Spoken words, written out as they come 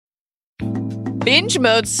Binge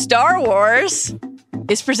Mode Star Wars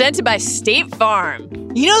is presented by State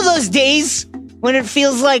Farm. You know those days when it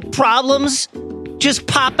feels like problems just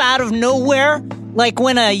pop out of nowhere? Like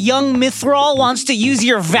when a young Mithril wants to use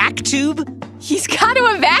your vac tube? He's got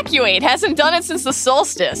to evacuate. Hasn't done it since the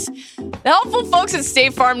solstice. The helpful folks at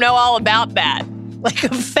State Farm know all about that. Like a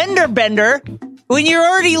fender bender when you're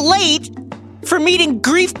already late for meeting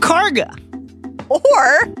Grief Karga.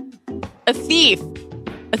 Or a thief.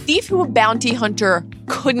 A thief who a bounty hunter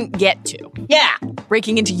couldn't get to. Yeah.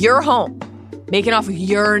 Breaking into your home, making off with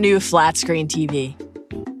your new flat screen TV.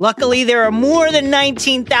 Luckily, there are more than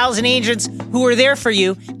 19,000 agents who are there for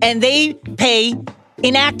you, and they pay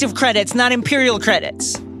inactive credits, not imperial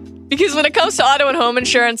credits. Because when it comes to auto and home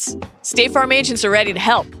insurance, State Farm agents are ready to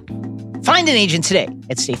help. Find an agent today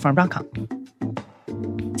at statefarm.com.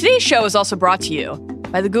 Today's show is also brought to you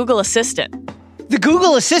by the Google Assistant. The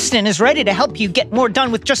Google Assistant is ready to help you get more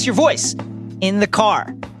done with just your voice. In the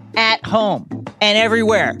car, at home, and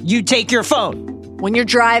everywhere you take your phone. When you're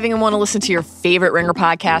driving and want to listen to your favorite Ringer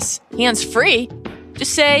podcasts hands-free,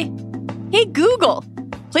 just say, "Hey Google,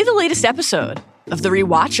 play the latest episode of the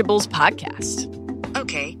Rewatchables podcast."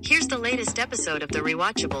 Okay, here's the latest episode of The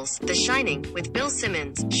Rewatchables, The Shining, with Bill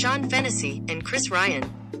Simmons, Sean Fennessy, and Chris Ryan.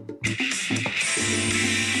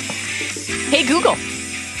 Hey Google,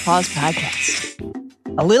 pause podcast.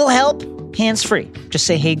 A little help, hands-free. Just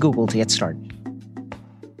say, "Hey Google" to get started.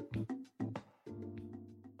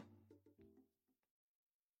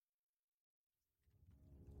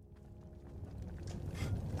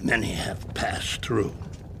 Many have passed through.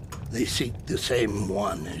 They seek the same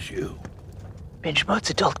one as you. Binge Mode's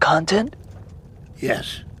adult content?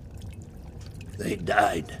 Yes. They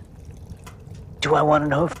died. Do I want to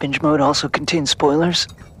know if Binge Mode also contains spoilers?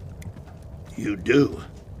 You do.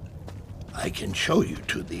 I can show you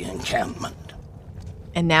to the encampment.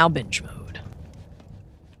 And now Binge Mode.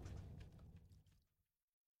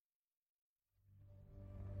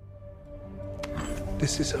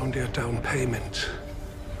 This is only a down payment.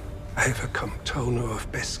 I have a comptoner of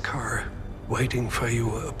Beskar waiting for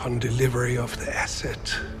you upon delivery of the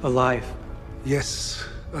asset. Alive? Yes,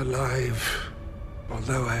 alive.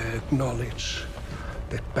 Although I acknowledge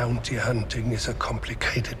that bounty hunting is a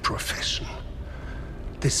complicated profession.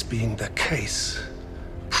 This being the case,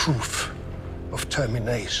 proof of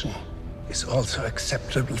termination is also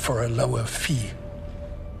acceptable for a lower fee.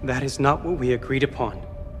 That is not what we agreed upon.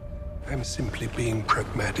 I'm simply being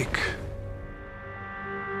pragmatic.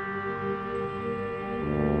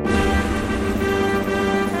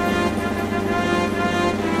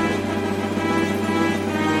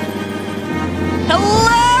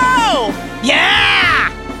 Hello!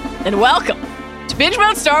 Yeah! And welcome to Binge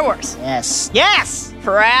Mode Star Wars. Yes. Yes!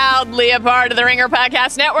 Proudly a part of the Ringer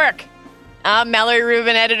Podcast Network. I'm Mallory,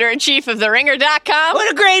 Rubin, editor-in-chief of TheRinger.com.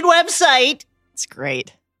 What a great website! It's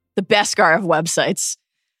great. The best guy of websites.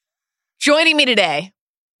 Joining me today,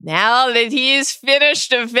 now that he's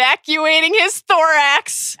finished evacuating his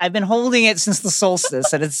thorax, I've been holding it since the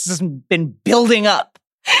solstice, and it's just been building up.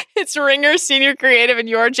 it's Ringer Senior Creative and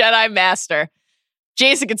your Jedi Master,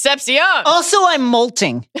 Jason Concepcion. Also, I'm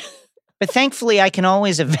molting. But thankfully, I can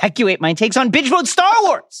always evacuate my takes on Binge Mode Star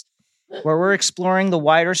Wars, where we're exploring the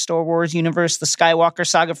wider Star Wars universe, the Skywalker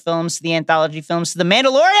saga films, to the anthology films, to the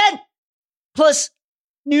Mandalorian, plus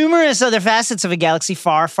numerous other facets of a galaxy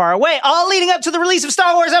far, far away, all leading up to the release of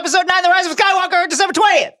Star Wars Episode 9, The Rise of Skywalker, December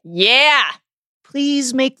 20th. Yeah.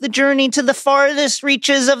 Please make the journey to the farthest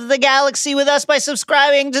reaches of the galaxy with us by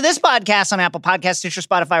subscribing to this podcast on Apple Podcasts, Stitcher,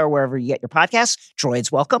 Spotify, or wherever you get your podcasts.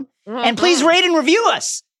 Droids welcome. And please rate and review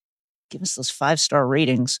us. Give us those 5-star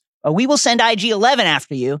ratings. We will send IG 11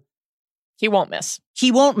 after you. He won't miss.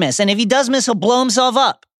 He won't miss. And if he does miss, he'll blow himself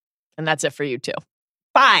up. And that's it for you, too.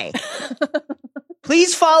 Bye.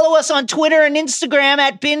 Please follow us on Twitter and Instagram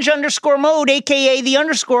at binge_mode, a.k.a. the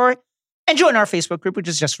 _. And join our Facebook group, which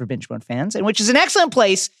is just for Binge Mode fans, and which is an excellent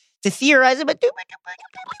place to theorize about Itty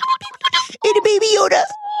Baby Yoda.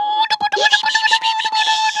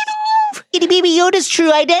 Itty Baby Yoda's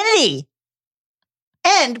true identity.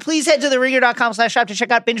 And please head to theringer.com/shop to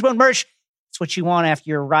check out Binge Mode merch. It's what you want after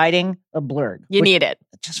you're riding a blurg. You need it.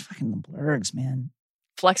 Just fucking the blurgs, man.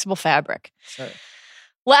 Flexible fabric. Sure.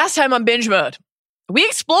 Last time on Binge Mode, we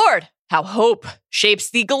explored how hope shapes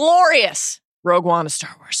the glorious Rogue One, a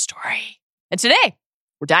Star Wars story. And today,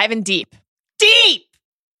 we're diving deep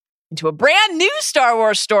into a brand new Star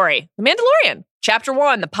Wars story, The Mandalorian, Chapter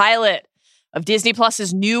 1, the pilot of Disney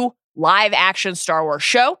Plus's new live-action Star Wars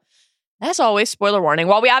show. As always, spoiler warning,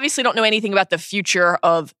 while we obviously don't know anything about the future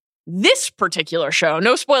of this particular show,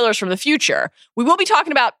 no spoilers from the future, we will be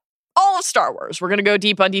talking about all of Star Wars. We're going to go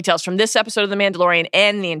deep on details from this episode of The Mandalorian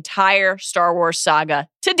and the entire Star Wars saga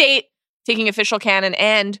to date, taking official canon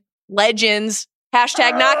and legends,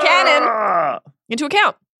 hashtag not canon, into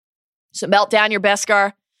account. So melt down your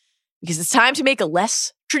Beskar, because it's time to make a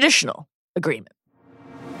less traditional agreement.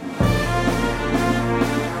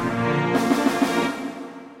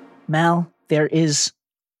 Mal, there is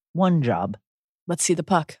one job. Let's see the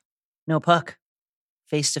puck. No puck.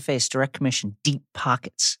 Face-to-face, direct commission, deep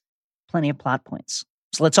pockets. Plenty of plot points.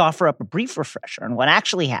 So let's offer up a brief refresher on what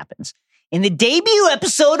actually happens in the debut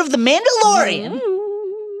episode of The Mandalorian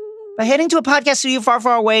by heading to a podcast studio far,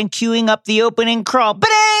 far away and queuing up the opening crawl. That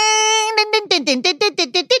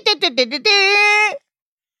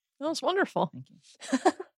was wonderful. Thank you.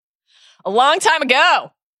 A long time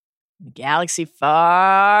ago, in a galaxy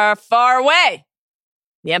far, far away,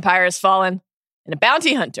 the Empire has fallen, and a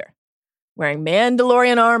bounty hunter wearing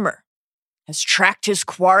Mandalorian armor has tracked his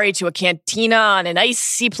quarry to a cantina on an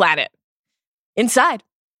icy planet. Inside,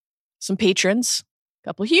 some patrons, a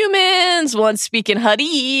couple humans, one speaking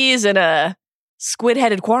Huttese, and a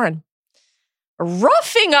squid-headed Quarren are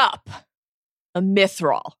roughing up a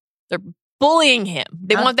Mythrol. They're bullying him.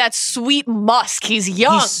 They want that sweet musk. He's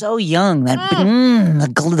young. He's so young.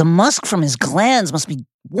 The musk from his glands must be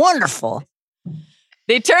wonderful.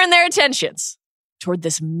 They turn their attentions toward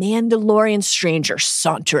this Mandalorian stranger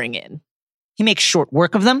sauntering in. He makes short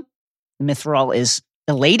work of them. The Mythrol is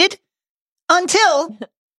elated until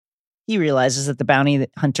he realizes that the bounty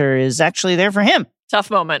hunter is actually there for him.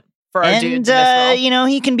 Tough moment for our dude.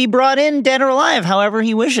 He can be brought in dead or alive, however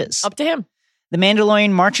he wishes. Up to him. The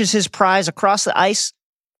Mandalorian marches his prize across the ice,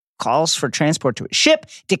 calls for transport to his ship,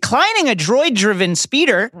 declining a droid-driven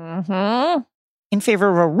speeder in favor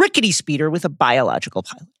of a rickety speeder with a biological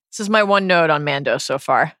pilot. This is my one note on Mando so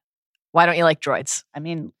far. Why don't you like droids? I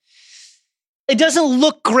mean, it doesn't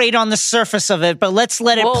look great on the surface of it, but let's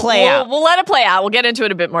let it play out. We'll let it play out. We'll get into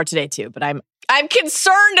it a bit more today too, but I'm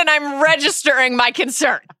concerned and I'm registering my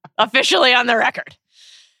concern officially on the record.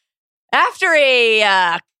 After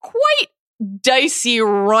a quite dicey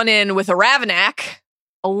run-in with a Ravenak,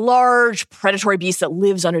 a large predatory beast that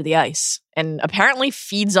lives under the ice and apparently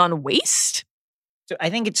feeds on waste. So I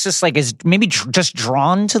think it's just like is maybe just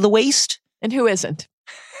drawn to the waste. And who isn't?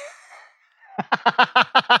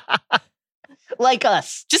 Like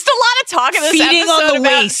us. Just a lot of talk in this feeding episode on the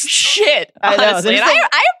about waste. Shit, I know. honestly. And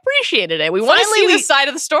I appreciated it. We want to see this side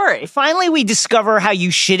of the story. Finally, we discover how you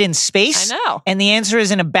shit in space. I know. And the answer is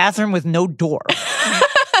in a bathroom with no door.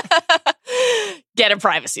 Get a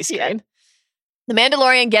privacy screen. The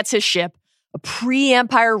Mandalorian gets his ship, a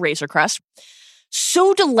pre-Empire Razor Crest,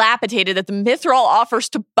 so dilapidated that the Mythrol offers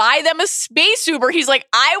to buy them a space Uber. He's like,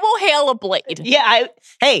 I will hail a blade. Yeah,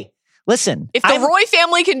 hey, listen. If the Roy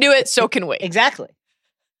family can do it, so can we. Exactly.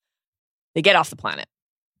 They get off the planet.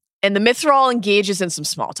 And the Mythrol engages in some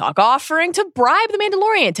small talk, offering to bribe the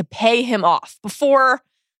Mandalorian to pay him off before,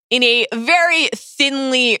 in a very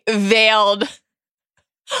thinly veiled,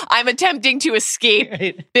 I'm attempting to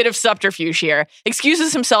escape bit of subterfuge here,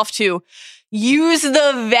 excuses himself to use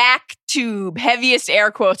the vac tube, heaviest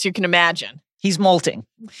air quotes you can imagine. He's molting.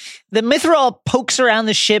 The Mythrol pokes around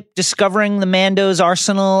the ship, discovering the Mando's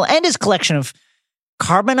arsenal and his collection of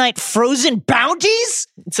carbonite frozen bounties.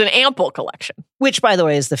 It's an ample collection. Which, by the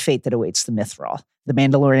way, is the fate that awaits the Mythrol. The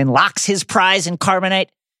Mandalorian locks his prize in carbonite,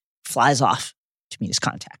 flies off to meet his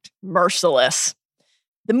contact. Merciless.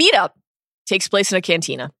 The meetup takes place in a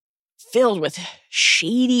cantina filled with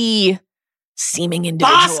shady seeming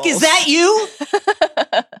individuals. Bosk, is that you?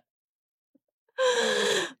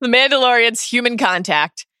 The Mandalorian's human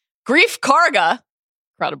contact, Grief Karga,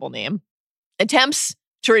 incredible name, attempts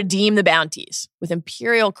to redeem the bounties with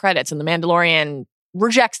Imperial credits, and the Mandalorian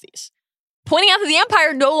rejects these, pointing out that the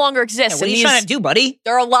Empire no longer exists. What are you trying to do, buddy?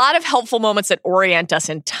 There are a lot of helpful moments that orient us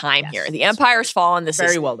in time here. The Empire's fallen. This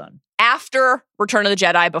very is well done. After Return of the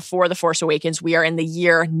Jedi, before The Force Awakens, we are in the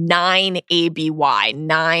year 9 ABY,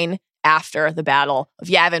 9 after the Battle of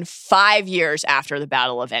Yavin, 5 years after the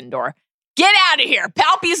Battle of Endor. Get out of here.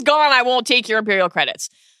 Palpy's gone. I won't take your Imperial credits.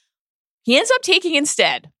 He ends up taking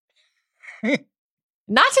instead,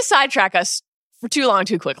 not to sidetrack us for too long,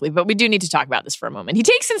 too quickly, but we do need to talk about this for a moment. He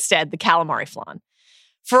takes instead the calamari flan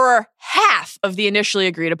for half of the initially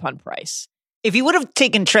agreed upon price. If he would have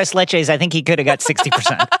taken tres leches, I think he could have got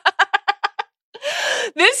 60%.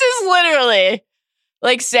 This is literally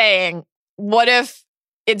like saying, what if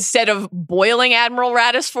instead of boiling Admiral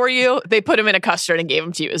Raddus for you, they put him in a custard and gave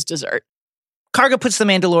him to you as dessert? Karga puts the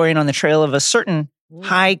Mandalorian on the trail of a certain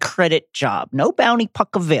high-credit job. No bounty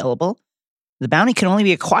puck available. The bounty can only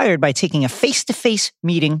be acquired by taking a face-to-face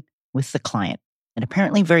meeting with the client. an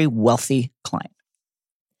apparently very wealthy client.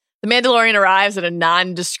 The Mandalorian arrives at a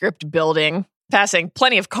nondescript building, passing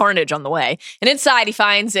plenty of carnage on the way. And inside, he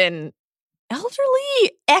finds an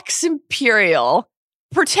elderly ex-Imperial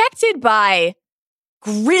protected by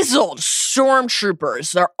grizzled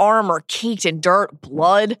stormtroopers, their armor caked in dirt,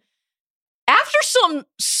 blood. After some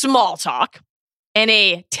small talk and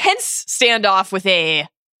a tense standoff with a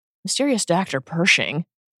mysterious Dr. Pershing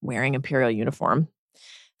wearing Imperial uniform,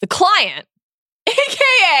 the client,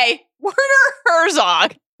 a.k.a. Werner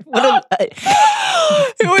Herzog, What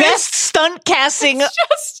best stunt casting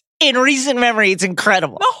in recent memory. It's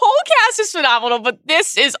incredible. The whole cast is phenomenal, but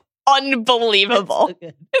this is unbelievable.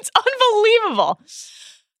 It's unbelievable.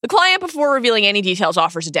 The client, before revealing any details,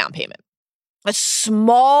 offers a down payment. A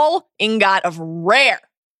small ingot of rare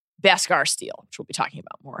Beskar steel, which we'll be talking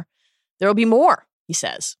about more. There will be more, he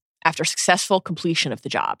says, after successful completion of the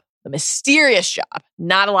job. The mysterious job.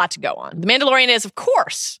 Not a lot to go on. The Mandalorian is, of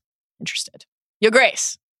course, interested. Your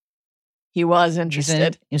Grace. He was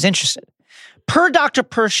interested. He was interested. Per Dr.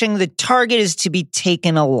 Pershing, the target is to be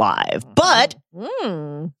taken alive. But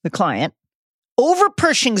the client, over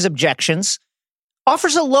Pershing's objections,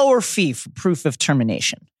 offers a lower fee for proof of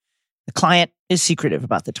termination. The client is secretive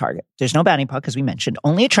about the target. There's no bounty puck, as we mentioned,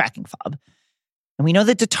 only a tracking fob. And we know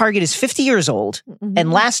that the target is 50 years old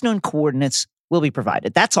and last known coordinates will be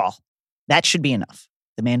provided. That's all. That should be enough.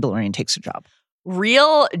 The Mandalorian takes the job.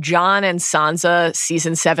 Real John and Sansa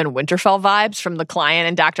season 7 Winterfell vibes from the client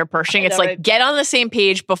and Dr. Pershing. It's like, get on the same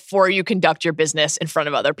page before you conduct your business in front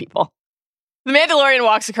of other people. The Mandalorian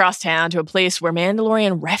walks across town to a place where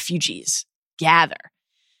Mandalorian refugees gather.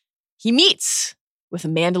 He meets with a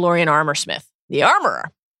Mandalorian armorsmith. The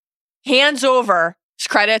armorer hands over his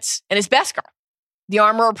credits and his Beskar. The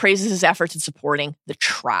armorer praises his efforts in supporting the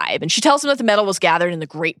tribe, and she tells him that the metal was gathered in the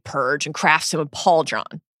Great Purge and crafts him a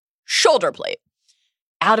pauldron, shoulder plate,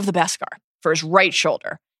 out of the Beskar for his right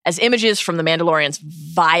shoulder, as images from the Mandalorian's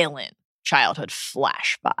violent childhood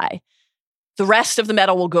flash by. The rest of the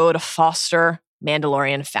metal will go to foster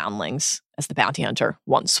Mandalorian foundlings, as the bounty hunter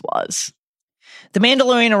once was. The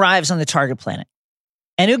Mandalorian arrives on the target planet.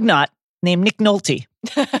 An Ugnaught named Nick Nolte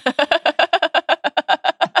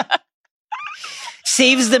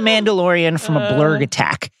saves the Mandalorian from a blurg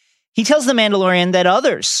attack. He tells the Mandalorian that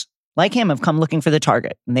others, like him, have come looking for the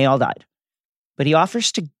target, and they all died. But he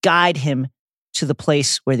offers to guide him to the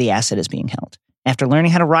place where the asset is being held. After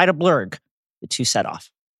learning how to ride a blurg, the two set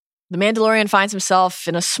off. The Mandalorian finds himself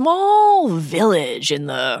in a small village in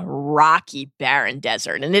the rocky, barren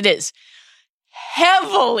desert, and it is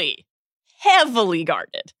heavily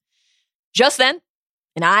guarded. Just then,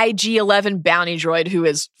 an IG-11 bounty droid who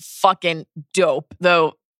is fucking dope,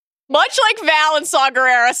 though much like Val and Saw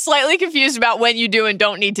Gerrera, slightly confused about when you do and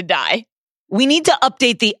don't need to die. We need to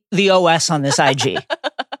update the OS on this IG.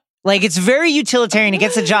 Like, it's very utilitarian. It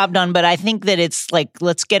gets the job done, but I think that it's like,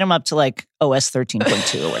 let's get him up to like OS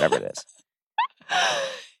 13.2 or whatever it is.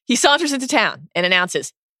 He saunters into town and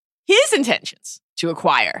announces his intentions to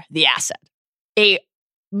acquire the asset. A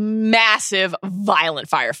massive, violent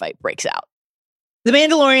firefight breaks out. The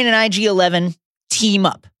Mandalorian and IG-11 team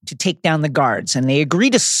up to take down the guards, and they agree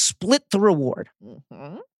to split the reward.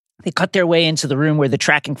 They cut their way into the room where the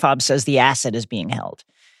tracking fob says the asset is being held.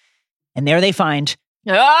 And there they find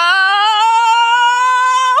an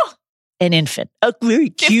infant. A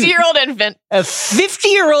very cute 50-year-old infant. A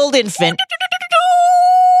 50-year-old infant.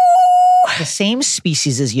 The same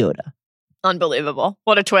species as Yoda. Unbelievable.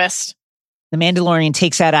 What a twist. The Mandalorian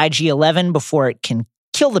takes out IG-11 before it can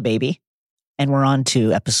kill the baby. And we're on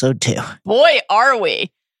to episode 2. Boy, are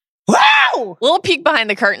we. Wow! Little peek behind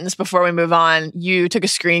the curtains before we move on. You took a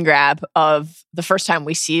screen grab of the first time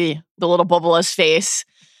we see the little Bubba's face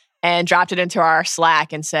and dropped it into our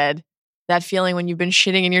Slack and said, that feeling when you've been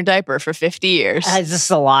shitting in your diaper for 50 years. It's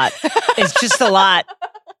just a lot. It's just a lot.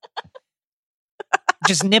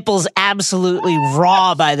 Just nipples absolutely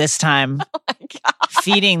raw by this time. Oh my God.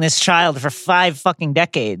 Feeding this child for 5 fucking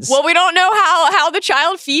decades. Well, we don't know how the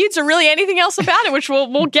child feeds or really anything else about it, which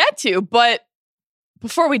we'll get to. But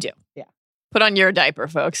before we do, put on your diaper,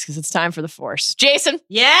 folks, because it's time for the Force. Jason.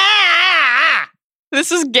 Yeah!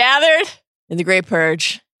 This is gathered in the Great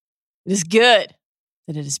Purge. It is good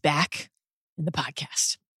that it is back in the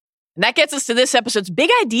podcast. And that gets us to this episode's big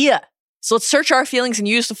idea. So let's search our feelings and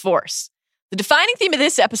use the Force. The defining theme of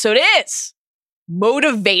this episode is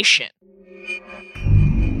motivation.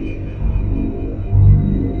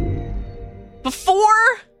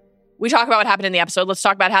 Before we talk about what happened in the episode, let's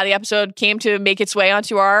talk about how the episode came to make its way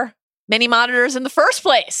onto our many monitors in the first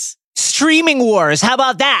place. Streaming wars. How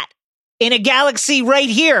about that? In a galaxy right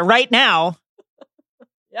here, right now.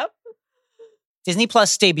 Yep. Disney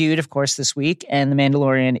Plus debuted, of course, this week, and The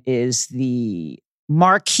Mandalorian is the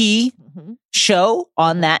marquee show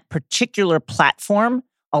on that particular platform,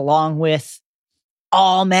 along with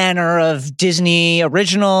all manner of Disney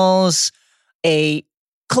originals, a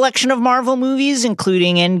collection of Marvel movies,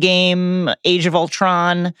 including Endgame, Age of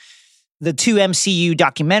Ultron, the 2 MCU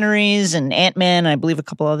documentaries, and Ant-Man, and I believe a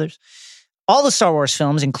couple others. All the Star Wars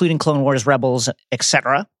films, including Clone Wars, Rebels,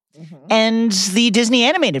 etc., and the Disney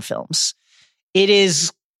animated films. It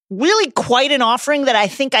is really quite an offering that I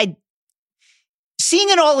think seeing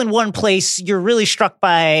it all in one place, you're really struck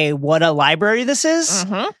by what a library this is.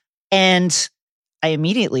 And I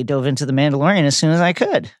immediately dove into The Mandalorian as soon as I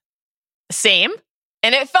could. Same.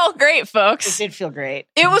 And it felt great, folks. It did feel great.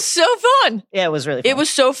 It was so fun. Yeah, it was really fun. It was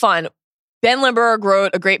so fun. Ben Lindbergh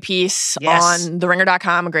wrote a great piece on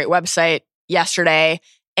TheRinger.com, a great website, yesterday.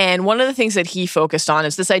 And one of the things that he focused on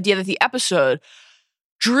is this idea that the episode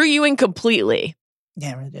drew you in completely.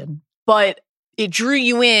 Yeah, it really did. But it drew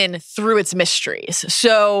you in through its mysteries.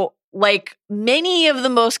 So, like many of the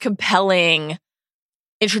most compelling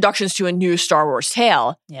introductions to a new Star Wars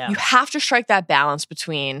tale, you have to strike that balance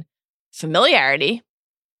between familiarity,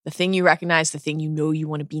 the thing you recognize, the thing you know you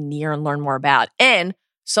want to be near and learn more about, and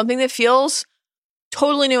something that feels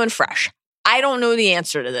totally new and fresh. I don't know the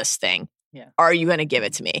answer to this thing. Are you going to give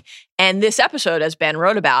it to me? And this episode, as Ben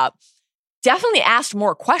wrote about, definitely asked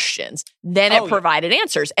more questions than it provided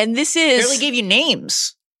answers. And this is... Barely gave you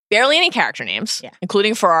names. Barely any character names,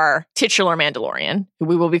 including for our titular Mandalorian, who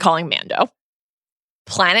we will be calling Mando.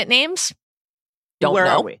 Planet names? Don't Where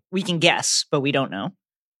know. are we? We can guess, but we don't know.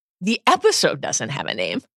 The episode doesn't have a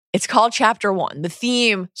name. It's called Chapter 1. The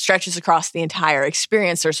theme stretches across the entire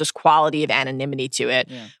experience. There's this quality of anonymity to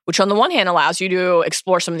it, which on the one hand allows you to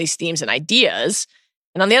explore some of these themes and ideas,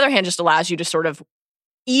 and on the other hand just allows you to sort of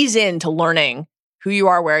ease into learning who you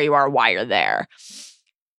are, where you are, why you're there.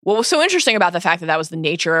 What was so interesting about the fact that that was the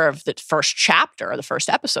nature of the first chapter, the first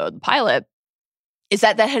episode, the pilot, is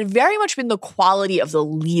that had very much been the quality of the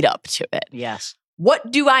lead up to it. Yes.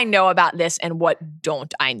 What do I know about this and what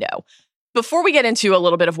don't I know? Before we get into a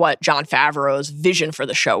little bit of what Jon Favreau's vision for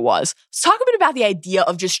the show was, let's talk a bit about the idea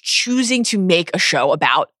of just choosing to make a show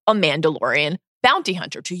about a Mandalorian bounty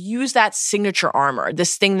hunter, to use that signature armor,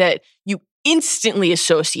 this thing that you instantly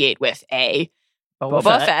associate with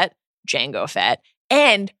Boba Fett, Jango Fett,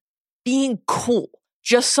 and being cool.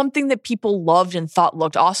 Just something that people loved and thought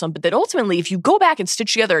looked awesome, but that ultimately, if you go back and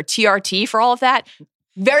stitch together a TRT for all of that,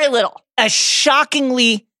 very little. A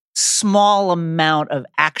shockingly small amount of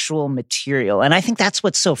actual material. And I think that's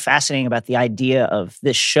what's so fascinating about the idea of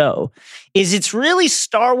this show, is it's really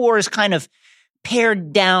Star Wars kind of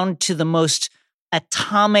pared down to the most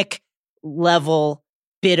atomic level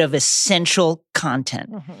bit of essential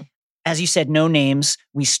content. As you said, no names.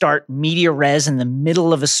 We start media res in the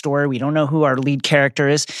middle of a story. We don't know who our lead character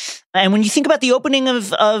is. And when you think about the opening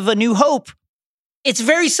of A New Hope, it's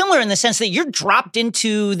very similar in the sense that you're dropped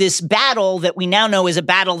into this battle that we now know is a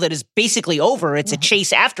battle that is basically over. It's a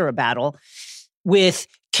chase after a battle with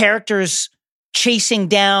characters chasing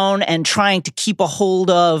down and trying to keep a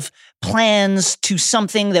hold of plans to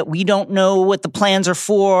something that we don't know what the plans are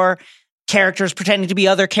for, characters pretending to be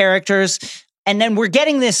other characters. And then we're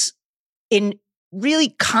getting this in really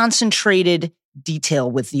concentrated detail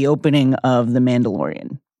with the opening of The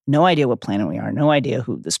Mandalorian. No idea what planet we are. No idea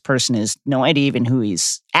who this person is. No idea even who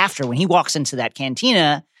he's after. When he walks into that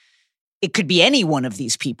cantina, it could be any one of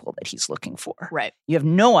these people that he's looking for. Right. You have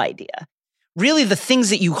no idea. Really, the things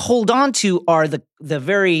that you hold on to are the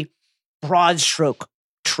very broad stroke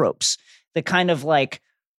tropes, the kind of like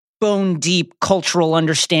bone deep cultural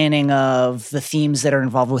understanding of the themes that are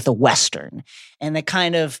involved with a Western, and the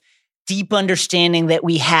kind of deep understanding that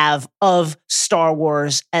we have of Star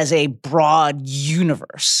Wars as a broad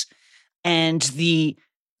universe, and the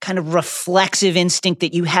kind of reflexive instinct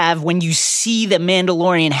that you have when you see the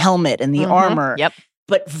Mandalorian helmet and the armor,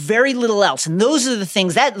 but very little else. And those are the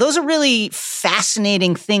things those are really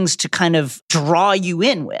fascinating things to kind of draw you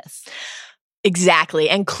in with. Exactly.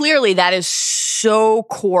 And clearly that is so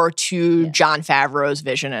core to Jon Favreau's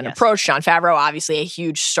vision and approach. Jon Favreau, obviously a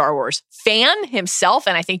huge Star Wars fan himself,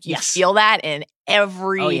 and I think you feel that in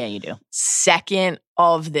every second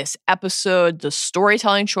of this episode, the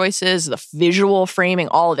storytelling choices, the visual framing,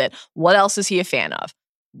 all of it. What else is he a fan of?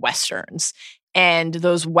 Westerns. And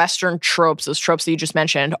those Western tropes, those tropes that you just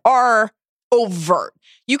mentioned, are overt.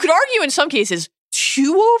 You could argue in some cases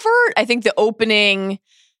too overt. I think the opening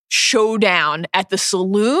showdown at the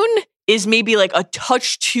saloon is maybe like a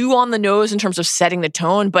touch too on the nose in terms of setting the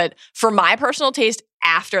tone. But for my personal taste,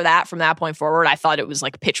 after that, from that point forward, I thought it was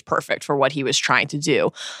like pitch perfect for what he was trying to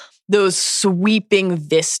do. those sweeping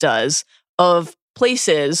vistas of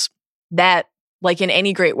places that, like in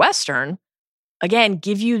any great Western, again,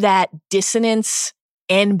 give you that dissonance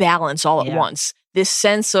and balance all at once. This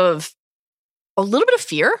sense of a little bit of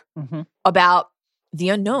fear about the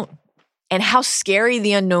unknown and how scary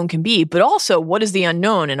the unknown can be, but also what is the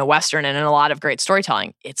unknown in a Western and in a lot of great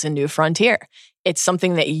storytelling? It's a new frontier. It's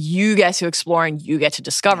something that you get to explore and you get to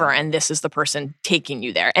discover, and this is the person taking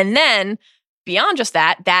you there. And then beyond just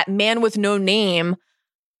that, that man with no name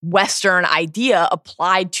Western idea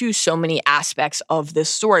applied to so many aspects of this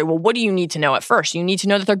story. Well, what do you need to know at first? You need to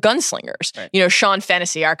know that they're gunslingers. Right. You know, Sean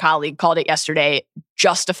Fennessy, our colleague, called it yesterday,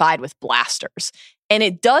 justified with blasters. And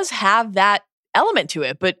it does have that element to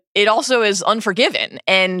it, but it also is Unforgiven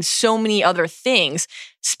and so many other things.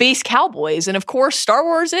 Space cowboys. And of course, Star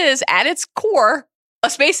Wars is, at its core, a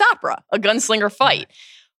space opera, a gunslinger fight.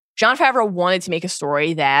 Jon Favreau wanted to make a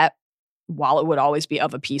story that, while it would always be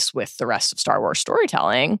of a piece with the rest of Star Wars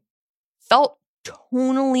storytelling, felt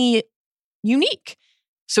tonally unique.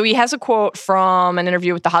 So he has a quote from an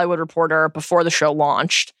interview with The Hollywood Reporter before the show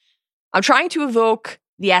launched. "I'm trying to evoke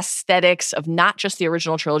the aesthetics of not just the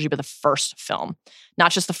original trilogy, but the first film.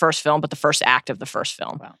 Not just the first film, but the first act of the first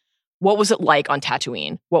film. Wow. What was it like on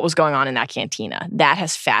Tatooine? What was going on in that cantina? That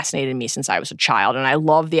has fascinated me since I was a child. And I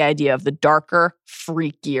love the idea of the darker,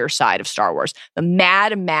 freakier side of Star Wars, the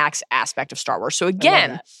Mad Max aspect of Star Wars. So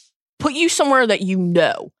again, put you somewhere that you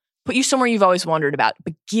know, put you somewhere you've always wondered about,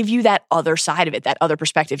 but give you that other side of it, that other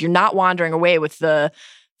perspective. You're not wandering away with the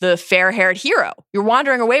fair-haired hero. You're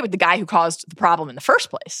wandering away with the guy who caused the problem in the first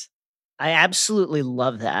place." I absolutely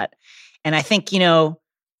love that. And I think, you know,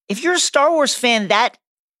 if you're a Star Wars fan, that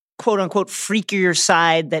quote-unquote freakier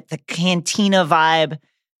side, that the cantina vibe,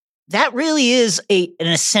 that really is an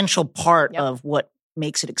essential part of what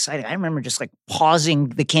makes it exciting. I remember just like pausing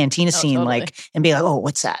the cantina scene like and being like, oh,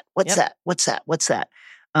 what's that? What's that? What's that? What's that?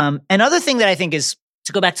 Another thing that I think is,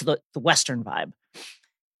 to go back to the Western vibe,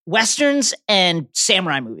 Westerns and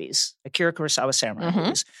samurai movies, Akira Kurosawa samurai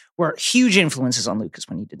movies, were huge influences on Lucas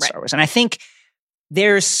when he did Star Wars. And I think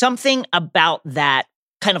there's something about that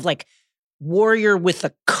kind of like warrior with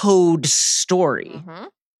a code story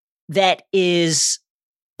that is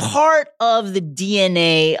part of the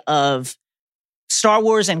DNA of Star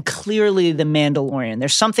Wars and clearly The Mandalorian.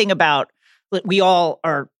 There's something about, we all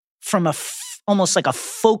are from almost like a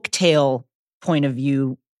folktale point of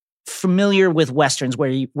view, familiar with Westerns,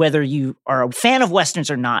 whether you are a fan of Westerns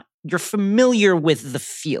or not, you're familiar with the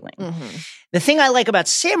feeling. The thing I like about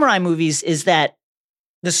samurai movies is that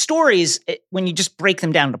the stories, when you just break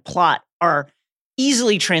them down to plot, are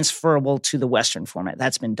easily transferable to the Western format.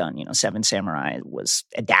 That's been done. You know, Seven Samurai was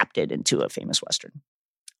adapted into a famous Western.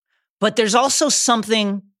 But there's also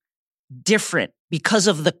something different because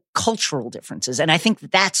of the cultural differences. And I think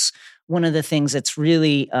that's one of the things that's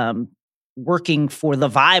really working for the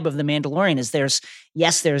vibe of The Mandalorian is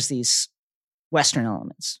there's these Western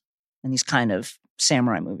elements and these kind of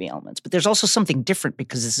samurai movie elements, but there's also something different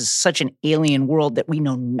because this is such an alien world that we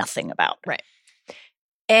know nothing about. Right.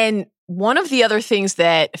 And one of the other things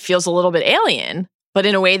that feels a little bit alien, but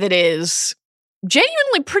in a way that is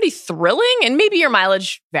genuinely pretty thrilling, and maybe your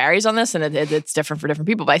mileage varies on this and it's different for different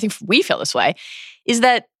people, but I think we feel this way, is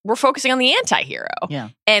that we're focusing on the anti-hero. Yeah.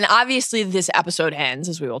 And obviously this episode ends,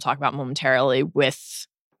 as we will talk about momentarily, with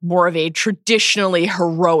more of a traditionally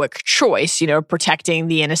heroic choice, you know, protecting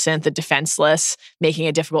the innocent, the defenseless, making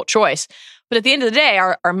a difficult choice. But at the end of the day,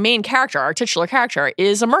 our main character, our titular character,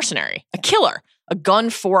 is a mercenary, a killer, a gun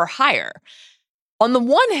for hire. On the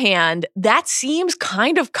one hand, that seems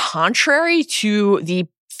kind of contrary to the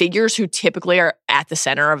figures who typically are at the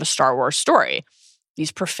center of a Star Wars story,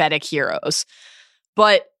 these prophetic heroes.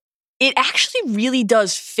 But it actually really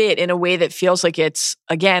does fit in a way that feels like it's,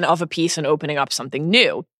 again, of a piece and opening up something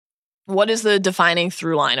new. What is the defining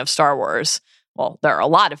through line of Star Wars? Well, there are a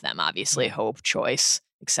lot of them, obviously, hope, choice,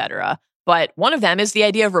 etc. But one of them is the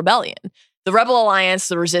idea of rebellion. The Rebel Alliance,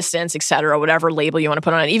 the Resistance, etc., whatever label you want to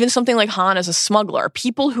put on it, even something like Han as a smuggler,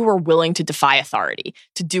 people who are willing to defy authority,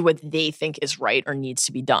 to do what they think is right or needs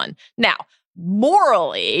to be done. Now,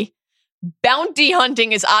 morally, bounty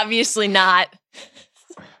hunting is obviously not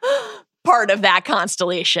part of that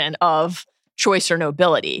constellation of choice or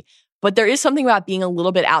nobility. But there is something about being a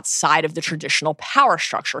little bit outside of the traditional power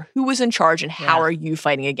structure. Who is in charge and how are you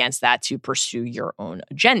fighting against that to pursue your own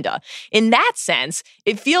agenda? In that sense,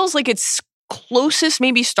 it feels like it's closest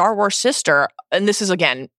maybe Star Wars sister, and this is,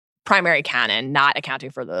 again, primary canon, not accounting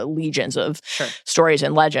for the legions of stories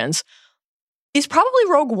and legends, is probably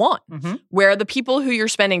Rogue One, where the people who you're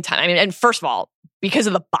spending time, I mean, and first of all, because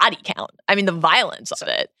of the body count, I mean, the violence of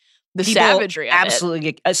it, the people savagery of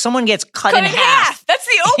absolutely get, someone gets cut in in half. half. That's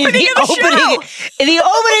the opening of the show. In the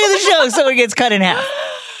opening of the show, someone gets cut in half.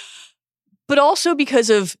 But also because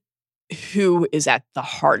of who is at the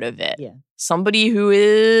heart of it. Yeah. Somebody who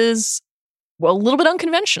is, well, a little bit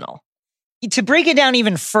unconventional. To break it down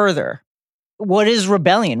even further, what is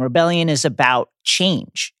rebellion? Rebellion is about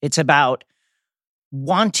change. It's about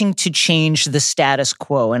wanting to change the status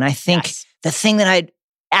quo. And I think the thing that I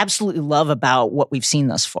absolutely love about what we've seen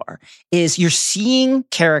thus far is you're seeing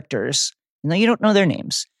characters, you don't know their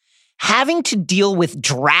names, having to deal with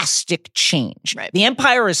drastic change. Right. The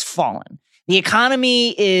Empire has fallen. The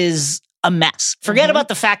economy is a mess. Forget about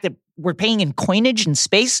the fact that we're paying in coinage in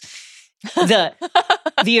space. The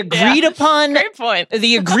agreed upon Great point.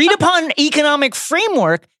 the agreed upon economic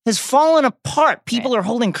framework has fallen apart. People are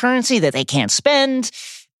holding currency that they can't spend.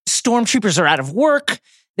 Stormtroopers are out of work.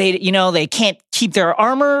 They can't keep their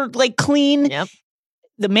armor clean. Yep.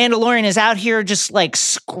 The Mandalorian is out here just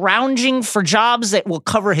scrounging for jobs that will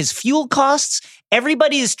cover his fuel costs.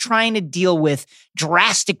 Everybody is trying to deal with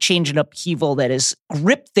drastic change and upheaval that has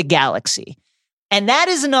gripped the galaxy. And that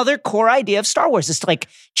is another core idea of Star Wars. It's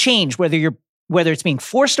change, whether it's being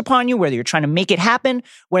forced upon you, whether you're trying to make it happen,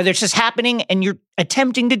 whether it's just happening and you're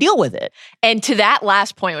attempting to deal with it. And to that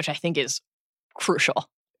last point, which I think is crucial,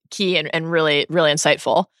 key, and really, really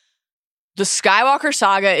insightful, the Skywalker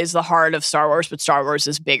saga is the heart of Star Wars, but Star Wars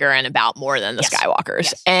is bigger and about more than the Skywalkers.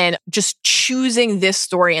 Yes. And just choosing this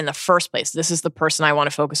story in the first place, this is the person I want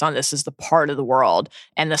to focus on, this is the part of the world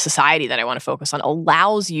and the society that I want to focus on,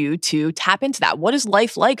 allows you to tap into that. What is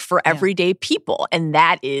life like for everyday people? And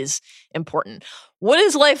that is important. What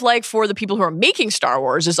is life like for the people who are making Star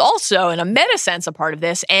Wars is also, in a meta sense, a part of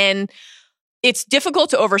this. And it's difficult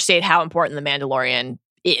to overstate how important The Mandalorian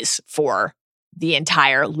is for the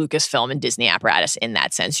entire Lucasfilm and Disney apparatus in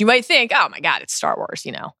that sense. You might think, oh my God, it's Star Wars,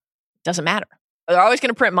 it doesn't matter. They're always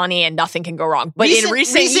going to print money and nothing can go wrong. But in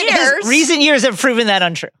recent years have proven that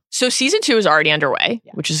untrue. So season 2 is already underway,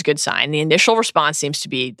 which is a good sign. The initial response seems to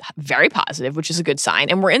be very positive, which is a good sign.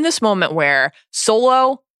 And we're in this moment where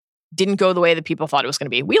Solo didn't go the way that people thought it was going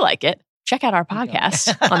to be. We like it. Check out our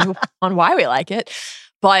podcast on why we like it.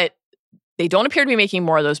 But they don't appear to be making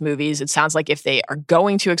more of those movies. It sounds like if they are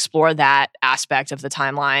going to explore that aspect of the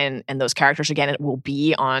timeline and those characters again, it will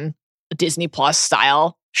be on a Disney Plus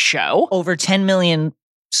style show. Over 10 million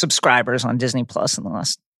subscribers on Disney Plus in the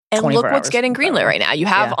last 24 And look hours. what's getting greenlit right now. You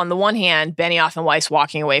have, on the one hand, Benioff and Weiss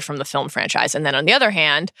walking away from the film franchise. And then on the other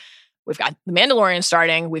hand, we've got The Mandalorian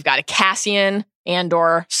starting. We've got a Cassian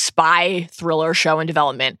Andor spy thriller show in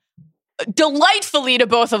development. Delightfully to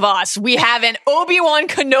both of us, we have an Obi-Wan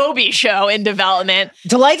Kenobi show in development.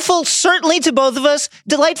 Delightful, certainly to both of us.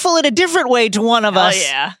 Delightful in a different way to one of us. Oh,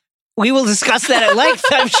 yeah. We will discuss that at length,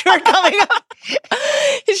 I'm sure, coming up.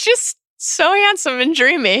 He's just so handsome and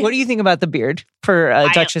dreamy. What do you think about the beard, per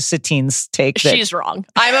Duchess Satine's take? She's wrong.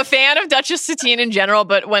 I'm a fan of Duchess Satine in general,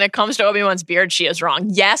 but when it comes to Obi-Wan's beard, she is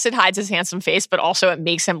wrong. Yes, it hides his handsome face, but also it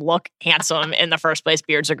makes him look handsome in the first place.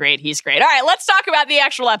 Beards are great. He's great. All right, let's talk about the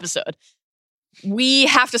actual episode. We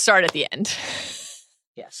have to start at the end.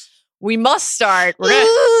 Yes. We must start. We're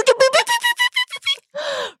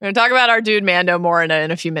going to talk about our dude Mando more in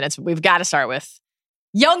a few minutes. But we've got to start with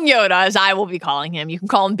young Yoda, as I will be calling him. You can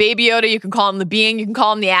call him Baby Yoda. You can call him the being. You can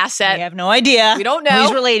call him the asset. We have no idea. We don't know who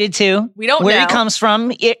he's related to. We don't know where he comes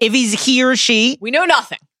from. If he's he or she. We know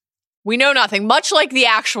nothing. We know nothing. Much like the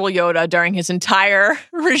actual Yoda during his entire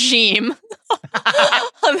regime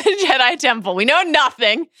on the Jedi Temple. We know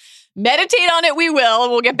nothing. Meditate on it, we will.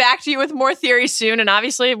 We'll get back to you with more theories soon. And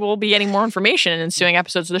obviously, we'll be getting more information in ensuing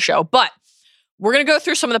episodes of the show. But we're going to go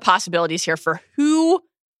through some of the possibilities here for who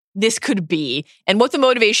this could be and what the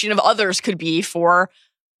motivation of others could be for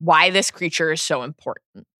why this creature is so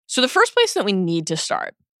important. So the first place that we need to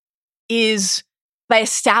start is by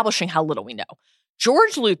establishing how little we know.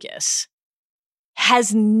 George Lucas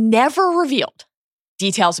has never revealed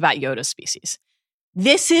details about Yoda's species.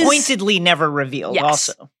 This is pointedly never revealed,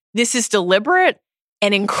 also. This is deliberate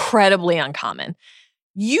and incredibly uncommon.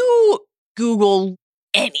 You Google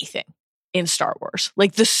anything in Star Wars,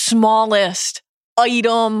 like the smallest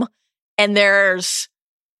item, and there's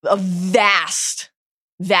a vast,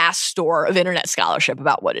 vast store of internet scholarship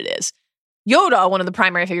about what it is. Yoda, one of the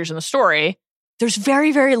primary figures in the story, there's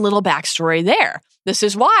very, very little backstory there. This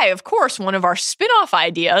is why, of course, one of our spin-off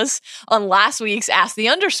ideas on last week's Ask the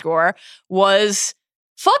Underscore was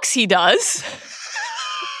fucks he does.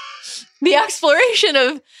 The exploration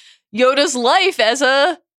of Yoda's life as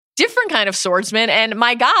a different kind of swordsman. And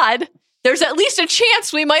my God, there's at least a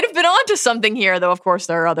chance we might have been onto something here, though, of course,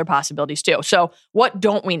 there are other possibilities too. So what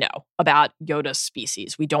don't we know about Yoda's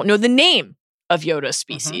species? We don't know the name of Yoda's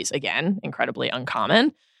species. Again, incredibly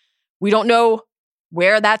uncommon. We don't know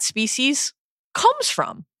where that species comes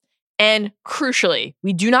from. And crucially,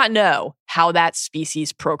 we do not know how that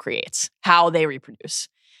species procreates, how they reproduce.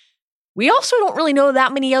 We also don't really know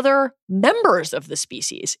that many other members of the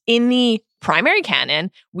species. In the primary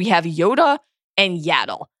canon, we have Yoda and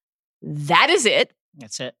Yaddle. That is it.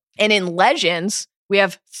 That's it. And in Legends, we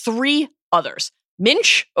have 3 others.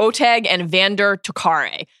 Minch, Oteg, and Vander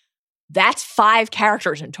Tokare. That's 5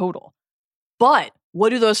 characters in total. But what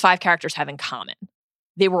do those 5 characters have in common?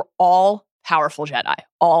 They were all powerful Jedi,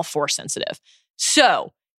 all Force sensitive.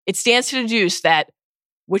 So it stands to deduce that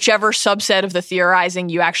whichever subset of the theorizing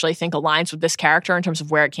you actually think aligns with this character in terms of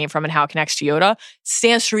where it came from and how it connects to Yoda,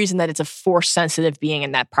 stands to reason that it's a Force sensitive being,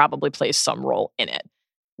 and that probably plays some role in it.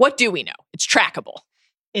 What do we know? It's trackable.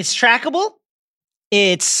 It's trackable.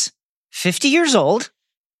 It's 50 years old.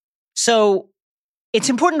 So it's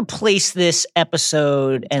important to place this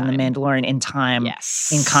episode and The Mandalorian in time,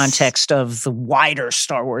 in context of the wider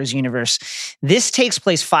Star Wars universe. This takes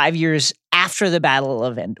place 5 years after the Battle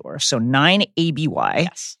of Endor. So 9 ABY,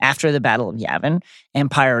 after the Battle of Yavin.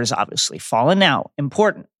 Empire has obviously fallen now.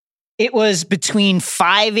 Important. It was between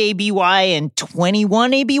 5 ABY and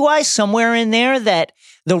 21 ABY, somewhere in there, that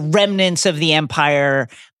the remnants of the Empire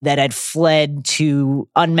that had fled to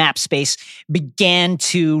unmapped space began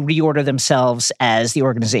to reorder themselves as the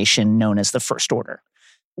organization known as the First Order,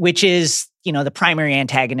 which is, the primary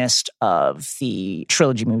antagonist of the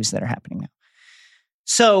trilogy movies that are happening now.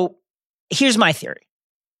 So here's my theory.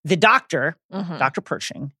 The Doctor, Dr.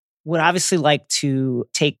 Pershing, would obviously like to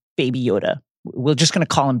take Baby Yoda. We're just going to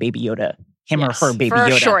call him Baby Yoda. Him or her Baby for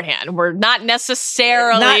Yoda. For shorthand. We're not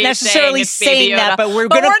necessarily saying that, but we're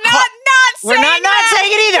going to We're not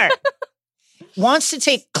saying it either.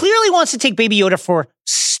 Clearly wants to take Baby Yoda for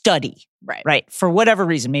study. Right. For whatever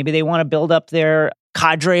reason. Maybe they want to build up their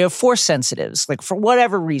cadre of Force sensitives. Like, for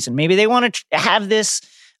whatever reason. Maybe they want to have this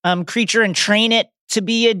creature and train it to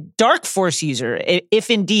be a dark Force user.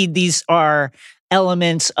 If indeed these are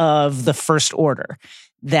elements of the First Order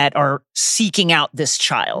that are seeking out this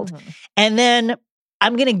child. And then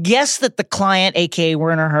I'm going to guess that the client, aka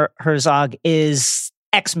Werner Herzog, is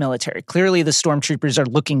ex-military. Clearly the stormtroopers are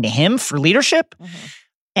looking to him for leadership.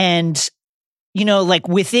 And,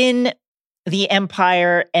 within the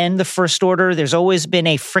Empire and the First Order, there's always been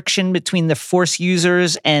a friction between the Force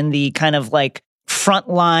users and the kind of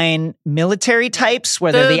frontline military types.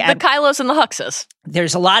 Whether the Kylos and the Huxes.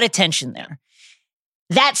 There's a lot of tension there.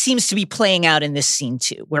 That seems to be playing out in this scene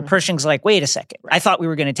too, where Pershing's like, wait a second, I thought we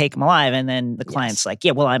were going to take him alive. And then the client's like,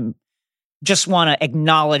 yeah, well, I'm just want to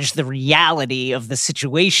acknowledge the reality of the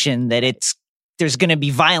situation, that there's going to be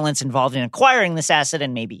violence involved in acquiring this asset,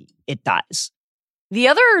 and maybe it dies. The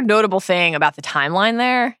other notable thing about the timeline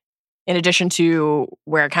there, in addition to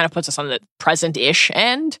where it kind of puts us on the present-ish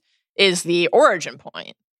end, is the origin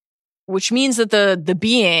point, which means that the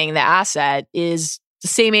being, the asset, is the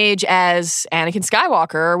same age as Anakin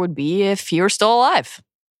Skywalker would be if he were still alive.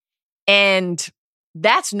 And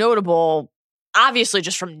that's notable, obviously,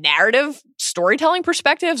 just from narrative storytelling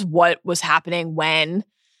perspectives, what was happening when.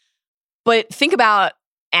 But think about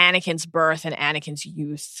Anakin's birth and Anakin's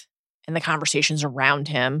youth and the conversations around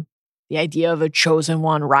him. The idea of a chosen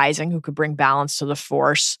one rising who could bring balance to the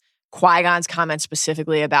Force. Qui-Gon's comment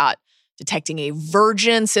specifically about detecting a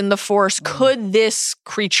vergence in the Force. Could this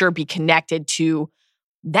creature be connected to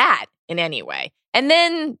that in any way? And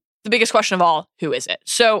then the biggest question of all, who is it?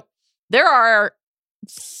 So there are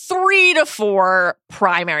 3 to 4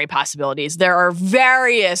 primary possibilities. There are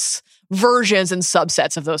various versions and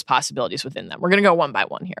subsets of those possibilities within them. We're going to go one by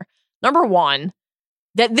one here. Number 1,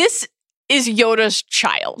 that this is Yoda's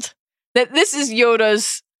child, that this is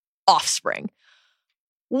Yoda's offspring,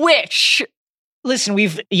 which... Listen,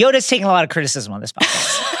 Yoda's taking a lot of criticism on this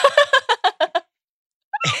podcast.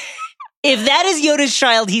 If that is Yoda's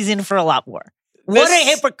child, he's in for a lot more. What a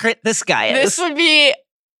hypocrite this guy is. This would be...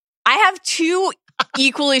 I have 2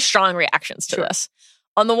 equally strong reactions to this.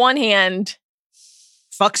 On the one hand...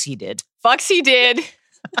 Fucks he did. Fucks he did.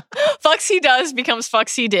 Fucks he does becomes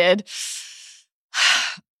fucks he did.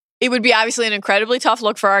 It would be obviously an incredibly tough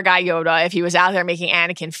look for our guy Yoda if he was out there making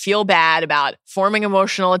Anakin feel bad about forming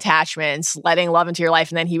emotional attachments, letting love into your life,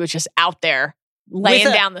 and then he was just out there laying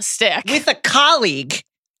down the stick. With a colleague,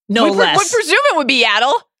 no less. Would presume it would be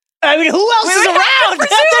Yaddle. I mean, who else is around?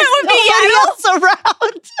 Presume it would be Yaddle. Else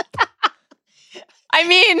around. I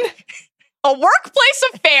mean, a workplace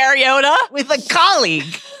affair, Yoda. With a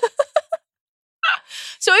colleague.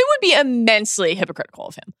 So So it would be immensely hypocritical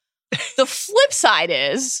of him. The flip side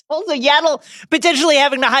is... Also, Yaddle potentially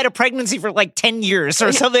having to hide a pregnancy for like 10 years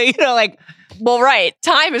or something, you know, like... Well, right.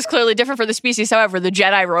 Time is clearly different for the species. However, the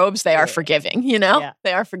Jedi robes, they are forgiving, you know? Yeah.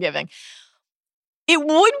 They are forgiving. It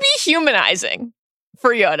would be humanizing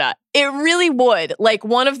for Yoda. It really would. Like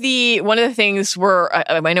one of the things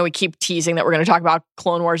I know we keep teasing that we're going to talk about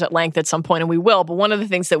Clone Wars at length at some point, and we will, but one of the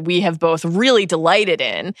things that we have both really delighted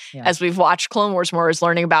in as we've watched Clone Wars more is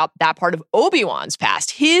learning about that part of Obi-Wan's past,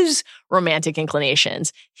 his romantic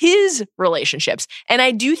inclinations, his relationships. And I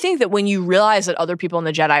do think that when you realize that other people in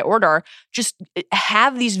the Jedi Order just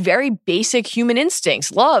have these very basic human instincts,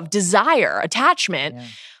 love, desire, attachment,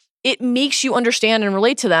 it makes you understand and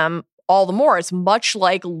relate to them all the more. It's much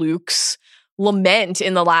like Luke's lament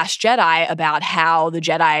in The Last Jedi about how the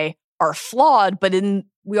Jedi are flawed, but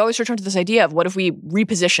we always return to this idea of what if we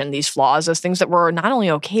reposition these flaws as things that were not only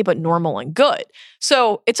okay, but normal and good.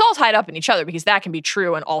 So it's all tied up in each other because that can be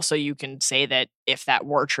true. And also you can say that if that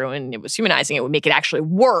were true and it was humanizing, it would make it actually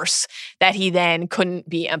worse that he then couldn't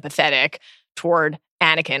be empathetic toward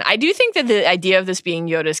Anakin. I do think that the idea of this being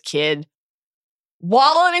Yoda's kid,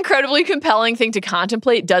 while an incredibly compelling thing to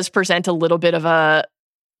contemplate, does present a little bit of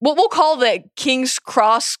what we'll call the King's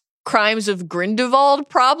Cross Crimes of Grindelwald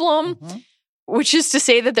problem, which is to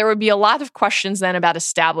say that there would be a lot of questions then about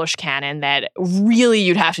established canon that really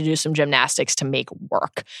you'd have to do some gymnastics to make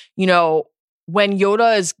work. You know, when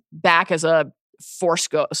Yoda is back as a Force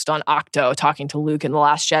ghost on Octo talking to Luke in The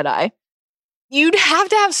Last Jedi, you'd have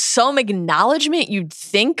to have some acknowledgement, you'd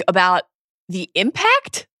think, about the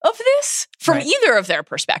impact of this from either of their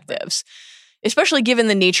perspectives, especially given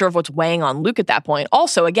the nature of what's weighing on Luke at that point.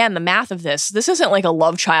 Also, again, the math of this isn't like a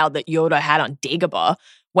love child that Yoda had on Dagobah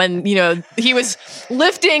when, you know, he was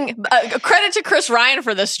lifting, credit to Chris Ryan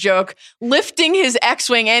for this joke, lifting his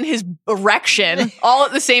X-Wing and his erection all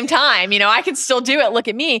at the same time. You know, I can still do it. Look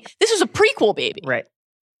at me. This was a prequel baby. Right.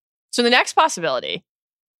 So the next possibility,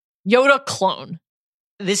 Yoda clone.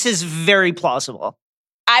 This is very plausible.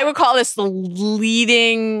 I would call this the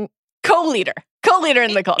leading co-leader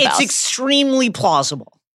in the cult house. It's extremely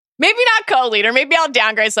plausible. Maybe not co-leader. Maybe I'll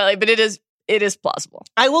downgrade slightly, but it is plausible.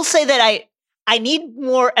 I will say that I need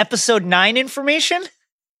more episode 9 information,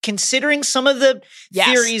 considering some of the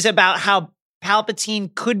theories about how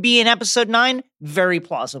Palpatine could be in episode 9. Very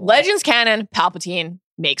plausible. Legends canon, Palpatine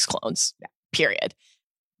makes clones. Period.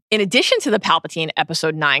 In addition to the Palpatine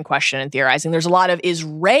episode 9 question and theorizing, there's a lot of is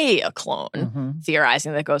Rey a clone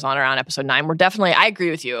theorizing that goes on around episode 9. We're definitely, I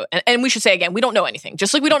agree with you. And we should say again, we don't know anything.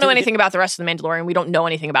 Just like we don't know anything about the rest of the Mandalorian, we don't know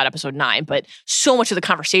anything about episode 9, but so much of the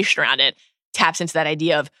conversation around it taps into that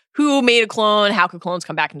idea of who made a clone, how could clones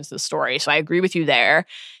come back into the story. So I agree with you there.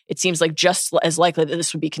 It seems like just as likely that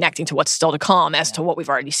this would be connecting to what's still to come as to what we've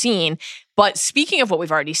already seen. But speaking of what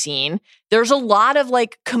we've already seen, there's a lot of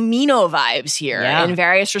like Camino vibes here in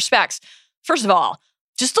various respects. First of all,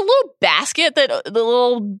 just a little basket that the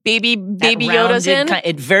little baby Yoda's in.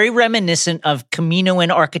 It's very reminiscent of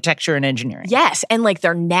Caminoan architecture and engineering. Yes, and like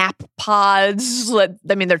their nap pods.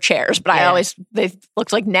 I mean, they're chairs, but they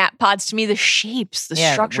look like nap pods to me. The shapes, the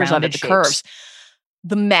structures of it, the curves.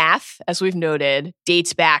 The math, as we've noted,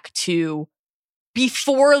 dates back to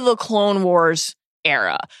before the Clone Wars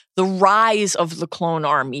era, the rise of the clone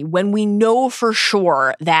army, when we know for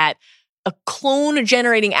sure that a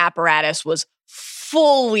clone-generating apparatus was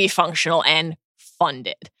fully functional and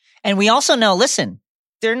funded. And we also know, listen,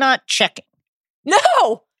 they're not checking.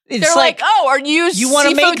 No! It's they're like, oh, are you want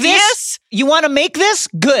to make this? You want to make this?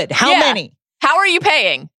 Good. How many? How are you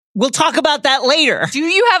paying? We'll talk about that later. Do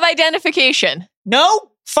you have identification? No?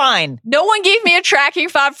 Fine. No one gave me a tracking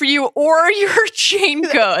fob for you or your chain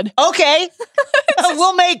code. Okay.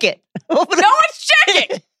 We'll make it. No one's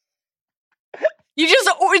checking.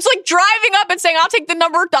 It's like driving up and saying, I'll take the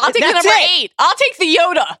number 8. I'll take the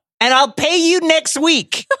Yoda. And I'll pay you next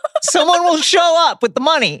week. Someone will show up with the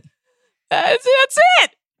money. That's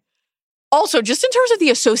it. Also, just in terms of the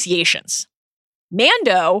associations,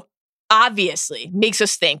 Mando obviously makes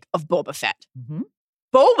us think of Boba Fett. Mm-hmm.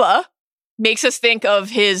 Boba makes us think of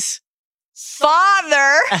his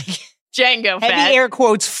father, Jango Fett. Heavy air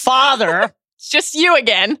quotes, father. It's just you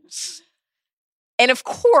again. And of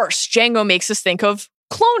course, Jango makes us think of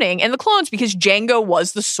cloning and the clones because Jango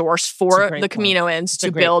was the source for the Kaminoans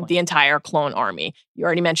to build the entire clone army. You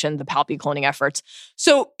already mentioned the Palpy cloning efforts.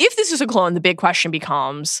 So if this is a clone, the big question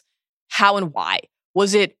becomes how and why.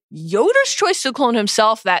 Was it Yoda's choice to clone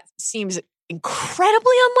himself? That seems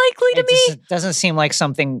incredibly unlikely to me. It doesn't seem like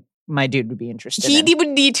something my dude would be interested in. He would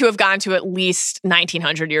need to have gone to at least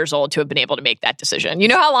 1900 years old to have been able to make that decision. You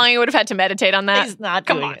know how long he would have had to meditate on that? He's not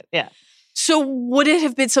Come doing on. it. Yeah. So would it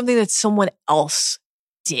have been something that someone else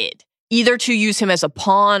did? Either to use him as a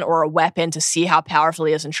pawn or a weapon to see how powerful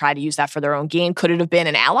he is and try to use that for their own gain? Could it have been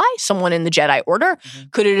an ally? Someone in the Jedi Order? Mm-hmm.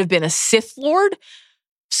 Could it have been a Sith Lord?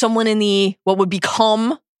 Someone in what would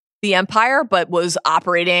become the Empire, but was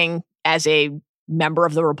operating as a member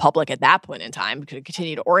of the Republic at that point in time? We could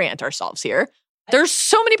continue to orient ourselves here. There's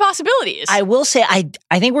so many possibilities. I will say,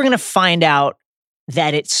 I think we're going to find out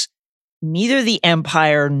that it's neither the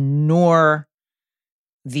Empire nor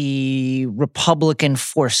the Republican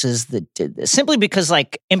forces that did this, simply because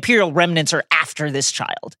like Imperial remnants are after this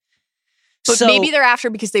child. But so, maybe they're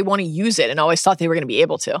after because they want to use it and always thought they were going to be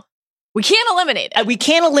able to. We can't eliminate it. We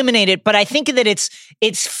can't eliminate it, but I think that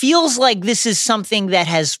it feels like this is something that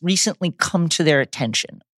has recently come to their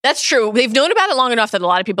attention. That's true. They've known about it long enough that a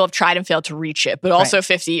lot of people have tried and failed to reach it, but also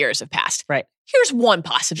 50 years have passed. Right. Here's one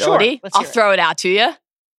possibility. Sure, I'll throw it out to you.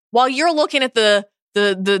 While you're looking at the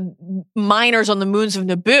miners on the moons of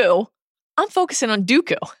Naboo, I'm focusing on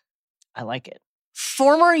Dooku. I like it.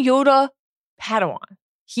 Former Yoda Padawan.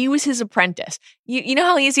 He was his apprentice. You know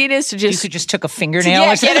how easy it is to just... Dooku just took a fingernail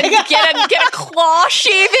or something? Get a claw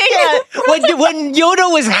shaving. Yeah. When Yoda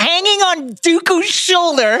was hanging on Dooku's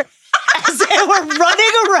shoulder as they were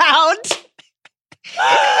running around,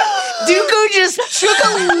 Dooku just took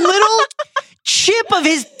a little chip of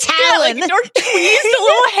his talon. Yeah, or tweezed a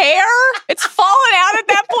little hair. It's fallen out at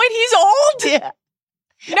that point. He's old. Yeah.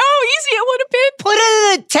 No, easy it would have been. Put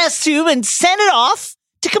it in a test tube and send it off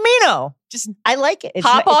to Camino. I like it.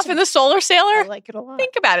 Hop off in the Solar Sailor. I like it a lot.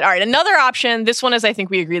 Think about it. All right, another option. This one is, I think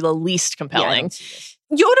we agree, the least compelling.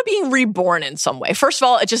 Yoda being reborn in some way. First of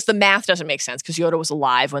all, the math doesn't make sense because Yoda was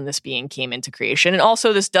alive when this being came into creation. And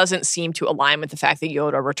also, this doesn't seem to align with the fact that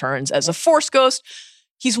Yoda returns as a Force ghost.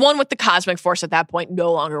 He's one with the cosmic force at that point,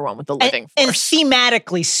 no longer one with the living force. And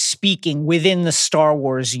thematically speaking, within the Star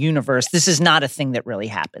Wars universe, this is not a thing that really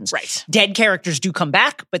happens. Right. Dead characters do come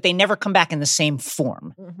back, but they never come back in the same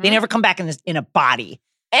form. Mm-hmm. They never come back in a body.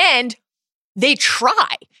 And they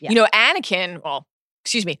try. Yeah.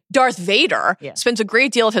 Darth Vader spends a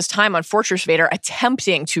great deal of his time on Fortress Vader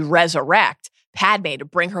attempting to resurrect Padme to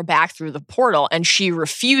bring her back through the portal, and she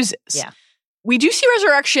refuses. Yeah. We do see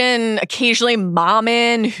resurrection occasionally.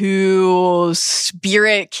 Mammon, whose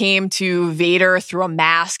spirit came to Vader through a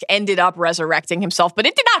mask, ended up resurrecting himself, but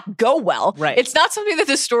it did not go well. Right. It's not something that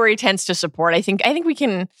the story tends to support. I think we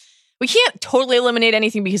can't totally eliminate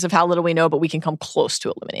anything because of how little we know, but we can come close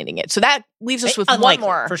to eliminating it. So that leaves us with Unlikely,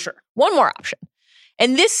 one more, for sure. One more option.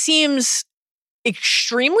 And this seems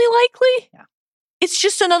extremely likely. Yeah. It's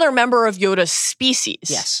just another member of Yoda's species.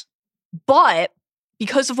 Yes. But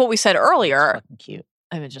because of what we said earlier, fucking cute.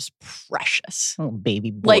 I mean, just precious. Little baby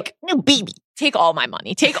boy. Like, no baby. Take all my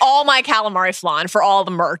money. Take all my calamari flan for all the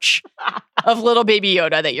merch of little baby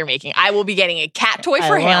Yoda that you're making. I will be getting a cat toy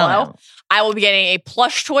for Halo. I will be getting a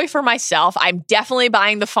plush toy for myself. I'm definitely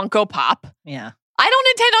buying the Funko Pop. Yeah. I don't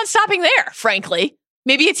intend on stopping there, frankly.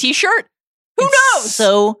 Maybe a t-shirt. Who knows?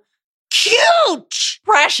 So cute.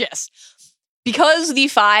 Precious. Because the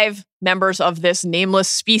 5 members of this nameless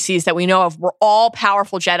species that we know of were all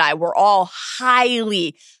powerful Jedi, were all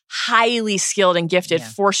highly, highly skilled and gifted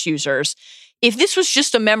Force users. If this was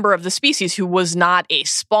just a member of the species who was not a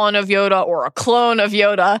spawn of Yoda or a clone of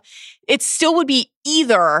Yoda, it still would be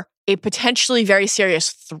either a potentially very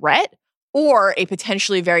serious threat or a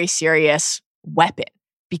potentially very serious weapon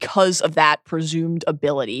because of that presumed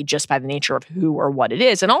ability just by the nature of who or what it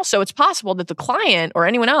is. And also, it's possible that the client or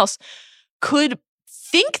anyone else could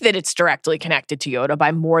think that it's directly connected to Yoda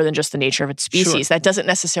by more than just the nature of its species. Sure. That doesn't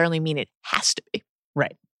necessarily mean it has to be.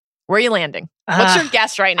 Right. Where are you landing? What's your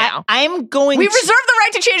guess right now? I'm going We reserve the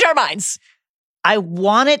right to change our minds. I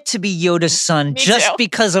want it to be Yoda's son just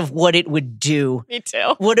because of what it would do. Me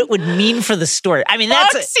too. What it would mean for the story. I mean,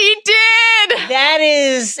 he did! That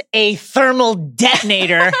is a thermal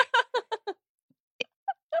detonator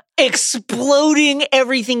exploding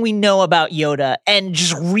everything we know about Yoda and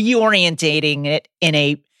just reorientating it in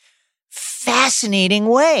a fascinating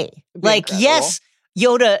way. Like, incredible. Yes,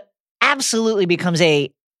 Yoda absolutely becomes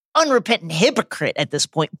a unrepentant hypocrite at this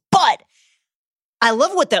point, but I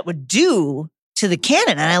love what that would do to the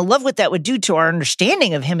canon, and I love what that would do to our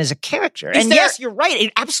understanding of him as a character. Yes, you're right.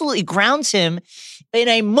 It absolutely grounds him in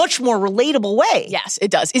a much more relatable way. Yes,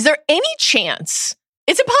 it does. Is there any chance...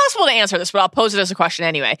 It's impossible to answer this, but I'll pose it as a question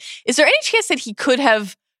anyway. Is there any chance that he could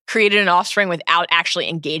have created an offspring without actually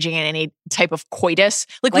engaging in any type of coitus.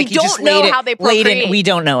 Like we he just don't know laid how they laid procreate. we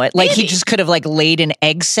don't know it. Like he Maybe. just could have like laid an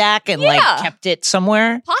egg sac and like kept it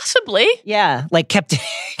somewhere. Possibly. Yeah, like kept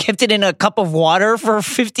it in a cup of water for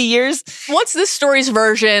 50 years. What's this story's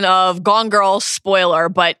version of Gone Girl spoiler,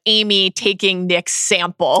 but Amy taking Nick's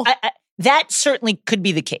sample? That certainly could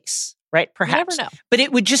be the case, right? Perhaps. never know. But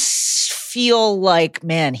it would just feel like,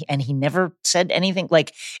 man, and he never said anything.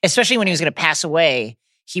 Like, especially when he was going to pass away,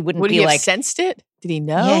 he wouldn't Would be he have like, sensed it? Did he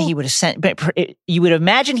know? yeah, he would have sensed. But you would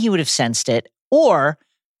imagine he would have sensed it. Or,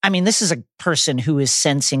 I mean, this is a person who is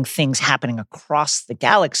sensing things happening across the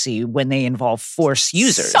galaxy when they involve Force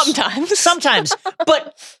users. Sometimes,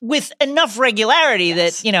 but with enough regularity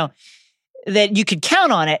that, you know, that you could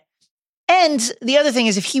count on it. And the other thing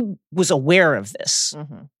is, if he was aware of this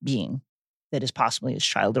being that is possibly his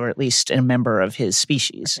child, or at least a member of his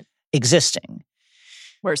species existing.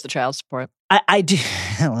 Where's the child support? I do.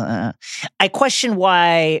 I question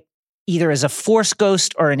why, either as a Force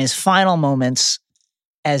ghost or in his final moments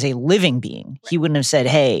as a living being, he wouldn't have said,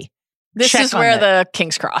 hey, This is where the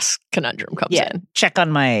King's Cross conundrum comes in. Check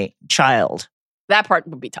on my child. That part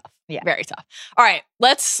would be tough. Yeah. Very tough. All right,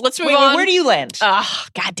 let's move Wait, on. where do you land? Oh,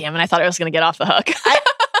 God damn it. I thought I was going to get off the hook.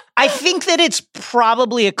 I think that it's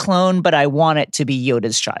probably a clone, but I want it to be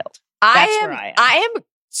Yoda's child. That's where I am. I am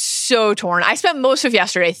so torn. I spent most of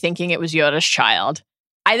yesterday thinking it was Yoda's child.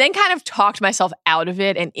 I then kind of talked myself out of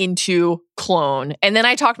it and into clone. And then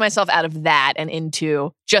I talked myself out of that and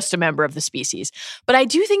into just a member of the species. But I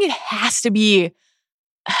do think it has to be,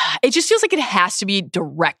 it just feels like it has to be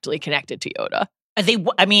directly connected to Yoda.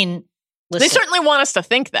 Listen, They certainly want us to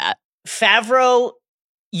think that. Favreau,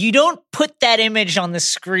 you don't put that image on the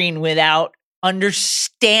screen without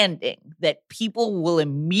understanding that people will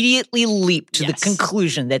immediately leap to the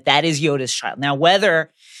conclusion that that is Yoda's child. Now,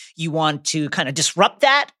 whether you want to kind of disrupt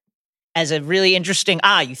that as a really interesting,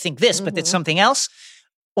 you think this, but it's something else,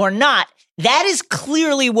 or not, that is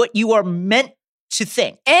clearly what you are meant to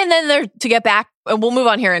think. And then to get back, and we'll move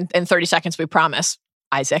on here in 30 seconds, we promise,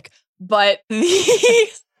 Isaac. But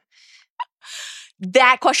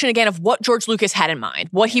that question again of what George Lucas had in mind,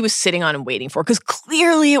 what he was sitting on and waiting for, because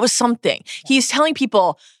clearly it was something. He's telling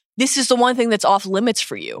people, this is the one thing that's off limits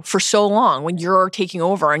for you for so long. When you're taking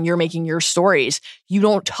over and you're making your stories, you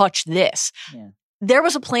don't touch this. Yeah. There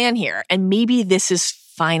was a plan here, and maybe this is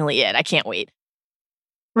finally it. I can't wait.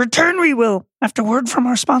 Return we will, after word from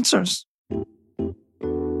our sponsors.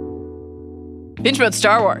 Binge Mode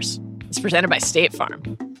Star Wars is presented by State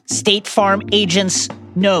Farm. State Farm agents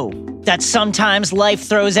know that sometimes life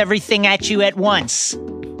throws everything at you at once.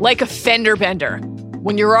 Like a fender bender,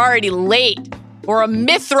 when you're already late, or a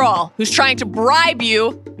Mithril who's trying to bribe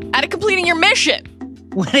you out of completing your mission.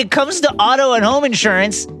 When it comes to auto and home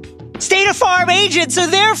insurance, State Farm agents are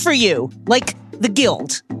there for you, like the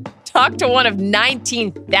Guild. Talk to one of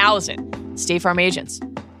 19,000 State Farm agents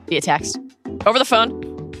via text, over the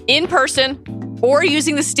phone, in person, or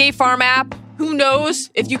using the State Farm app. Who knows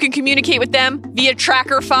if you can communicate with them via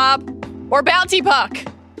Tracker Fob or Bounty Puck.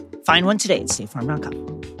 Find one today at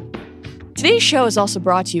statefarm.com. Today's show is also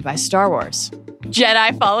brought to you by Star Wars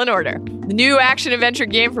Jedi Fallen Order, the new action-adventure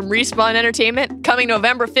game from Respawn Entertainment, coming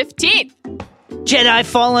November 15th. Jedi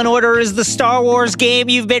Fallen Order is the Star Wars game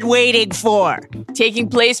you've been waiting for. Taking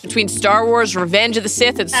place between Star Wars Revenge of the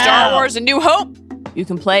Sith and Star Wars A New Hope, you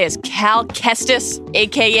can play as Cal Kestis,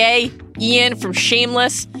 a.k.a. Ian from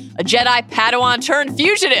Shameless, a Jedi Padawan turned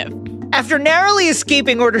fugitive. After narrowly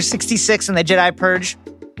escaping Order 66 and the Jedi Purge,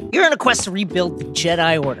 you're on a quest to rebuild the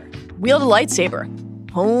Jedi Order. Wield a lightsaber,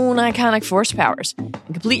 hone iconic force powers, and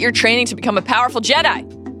complete your training to become a powerful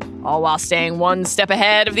Jedi, all while staying one step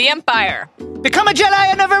ahead of the Empire. Become a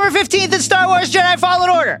Jedi on November 15th in Star Wars Jedi Fallen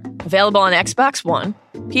Order. Available on Xbox One,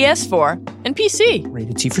 PS4, and PC.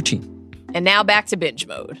 Rated T for Teen. And now back to binge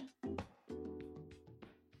mode.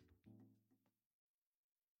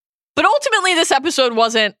 But ultimately, this episode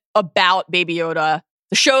wasn't about Baby Yoda.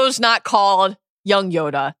 The show's not called Young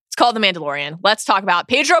Yoda. It's called The Mandalorian. Let's talk about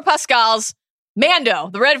Pedro Pascal's Mando,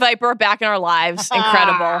 the Red Viper, back in our lives.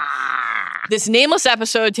 Incredible. This nameless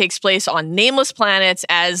episode takes place on nameless planets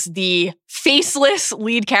as the faceless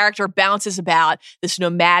lead character bounces about this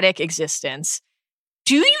nomadic existence.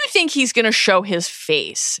 Do you think he's going to show his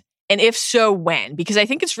face? And if so, when? Because I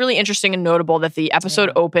think it's really interesting and notable that the episode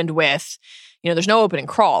opened with, there's no opening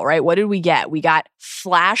crawl, right? What did we get? We got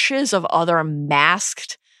flashes of other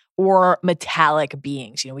masked or metallic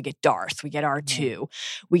beings. We get Darth, we get R2,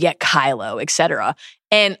 we get Kylo, etc.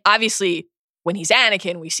 And obviously, when he's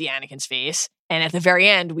Anakin, we see Anakin's face. And at the very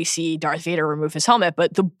end, we see Darth Vader remove his helmet.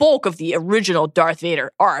 But the bulk of the original Darth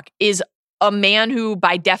Vader arc is a man who,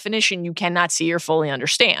 by definition, you cannot see or fully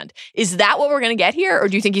understand. Is that what we're going to get here, or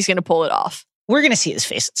do you think he's going to pull it off? We're going to see his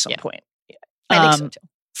face at some point. I think so, too.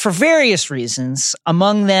 For various reasons,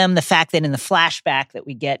 among them, the fact that in the flashback that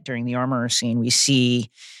we get during the armorer scene, we see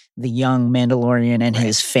the young Mandalorian and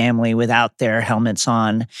his family without their helmets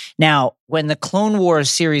on. Now, when the Clone Wars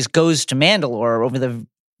series goes to Mandalore over the,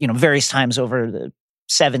 various times over the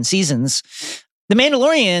 7 seasons, the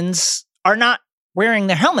Mandalorians are not wearing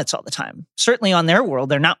their helmets all the time. Certainly on their world,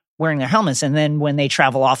 they're not wearing their helmets. And then when they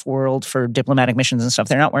travel off-world for diplomatic missions and stuff,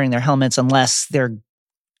 they're not wearing their helmets unless they're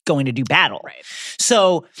going to do battle. Right.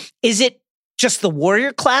 So is it just the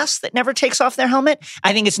warrior class that never takes off their helmet?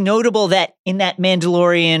 I think it's notable that in that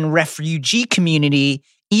Mandalorian refugee community,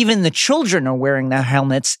 even the children are wearing their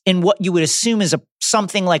helmets in what you would assume is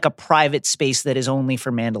something like a private space that is only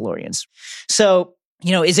for Mandalorians. So,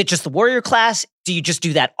 is it just the warrior class? Do you just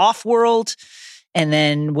do that off-world? And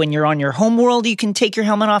then when you're on your home world, you can take your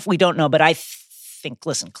helmet off? We don't know, but I think,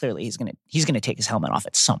 listen, clearly he's gonna take his helmet off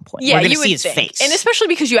at some point. Yeah, we're gonna you would see his think. face. And especially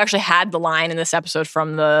because you actually had the line in this episode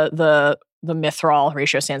from the Mithril,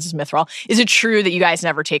 Horatio Sands' Mithril. Is it true that you guys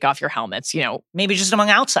never take off your helmets? Maybe just among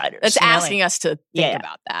outsiders. That's asking us to think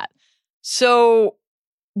about that. So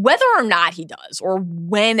whether or not he does, or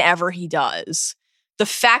whenever he does, the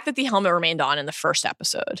fact that the helmet remained on in the first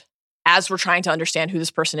episode, as we're trying to understand who this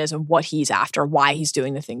person is and what he's after, why he's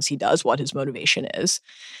doing the things he does, what his motivation is,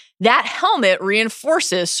 that helmet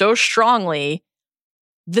reinforces so strongly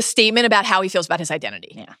the statement about how he feels about his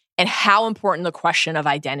identity and how important the question of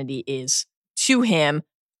identity is to him,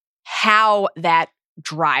 how that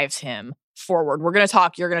drives him forward. You're going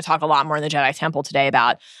to talk a lot more in the Jedi Temple today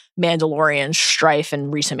about Mandalorian strife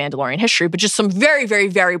and recent Mandalorian history, but just some very, very,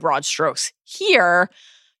 very broad strokes here.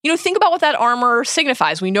 Think about what that armor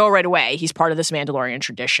signifies. We know right away he's part of this Mandalorian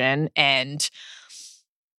tradition, and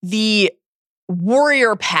the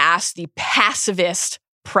warrior past, the pacifist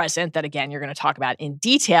present that, again, you're going to talk about in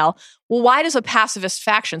detail. Well, why does a pacifist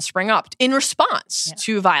faction spring up in response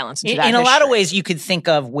to violence? And to in a lot of ways, you could think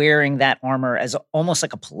of wearing that armor as almost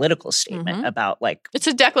like a political statement about it's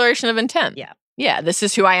a declaration of intent. Yeah, this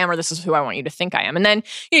is who I am, or this is who I want you to think I am. And then,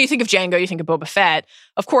 you think of Jango, you think of Boba Fett.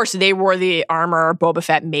 Of course, they wore the armor. Boba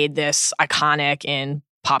Fett made this iconic in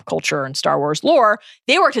pop culture and Star Wars lore.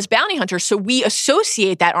 They worked as bounty hunters, so we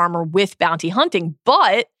associate that armor with bounty hunting,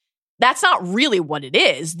 but that's not really what it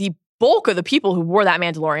is. The bulk of the people who wore that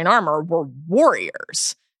Mandalorian armor were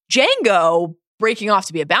warriors. Jango, breaking off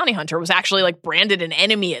to be a bounty hunter, was actually branded an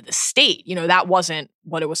enemy of the state. That wasn't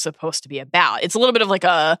what it was supposed to be about. It's a little bit of like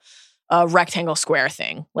a rectangle square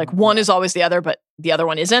thing. One is always the other, but the other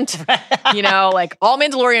one isn't. All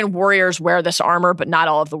Mandalorian warriors wear this armor, but not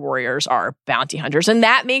all of the warriors are bounty hunters. And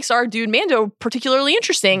that makes our dude Mando particularly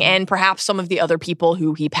interesting, and perhaps some of the other people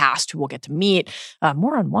who he passed, who we'll get to meet,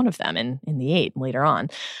 more on one of them in the 8 later on.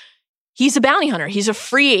 He's a bounty hunter. He's a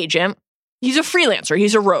free agent. He's a freelancer.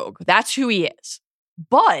 He's a rogue. That's who he is.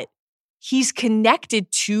 But he's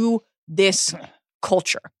connected to this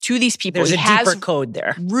culture, to these people. There's he a has deeper code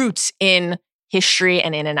there. Roots in history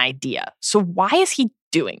and in an idea. So why is he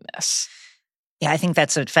doing this? Yeah, I think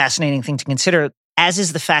that's a fascinating thing to consider, as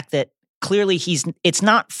is the fact that clearly it's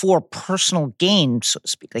not for personal gain, so to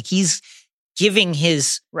speak. He's giving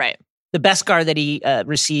his the Beskar that he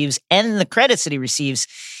receives and the credits that he receives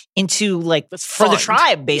into for the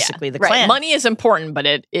tribe, basically, the clan. Money is important, but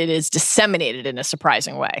it is disseminated in a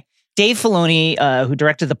surprising way. Dave Filoni, who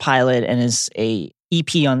directed the pilot and is a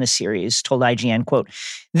EP on the series, told IGN, quote,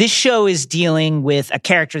 "This show is dealing with a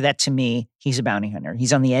character that, to me, he's a bounty hunter.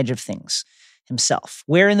 He's on the edge of things himself.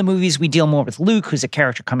 Where in the movies we deal more with Luke, who's a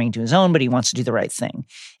character coming to his own, but he wants to do the right thing.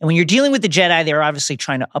 And when you're dealing with the Jedi, they're obviously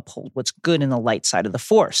trying to uphold what's good in the light side of the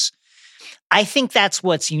Force. I think that's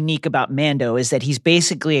what's unique about Mando, is that he's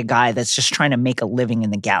basically a guy that's just trying to make a living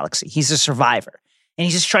in the galaxy. He's a survivor. And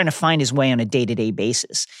he's just trying to find his way on a day-to-day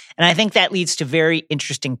basis. And I think that leads to very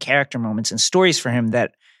interesting character moments and stories for him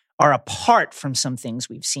that are apart from some things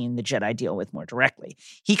we've seen the Jedi deal with more directly.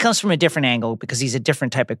 He comes from a different angle because he's a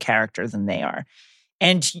different type of character than they are.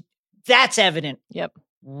 And that's evident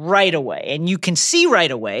right away. And you can see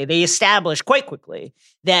right away, they establish quite quickly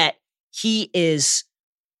that he is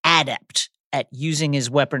adept at using his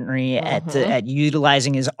weaponry, at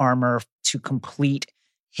utilizing his armor to complete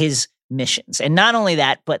his missions. And not only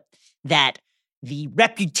that, but that the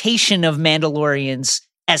reputation of Mandalorians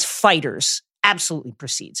as fighters absolutely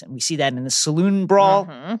precedes him. We see that in the saloon brawl,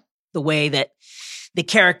 the way that the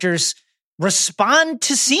characters respond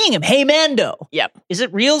to seeing him. Hey, Mando. Yep. Is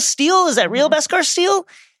it real steel? Is that real Beskar steel?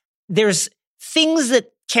 There's things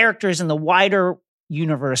that characters in the wider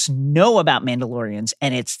universe know about Mandalorians,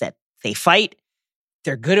 and it's that They fight,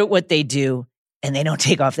 they're good at what they do, and they don't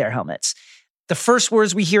take off their helmets. The first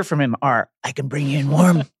words we hear from him are, I can bring you in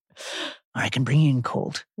warm, or I can bring you in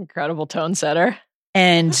cold. Incredible tone setter.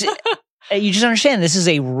 And you just understand this is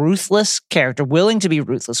a ruthless character, willing to be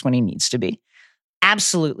ruthless when he needs to be.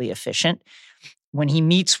 Absolutely efficient. When he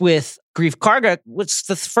meets with Grief Karga, what's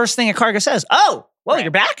the first thing that Karga says? Oh, well, Right.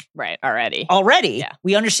 you're back? Right, already. Already? Yeah.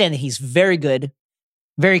 We understand that he's very good,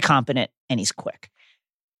 very competent, and he's quick.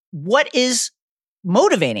 What is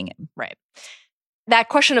motivating him? Right. That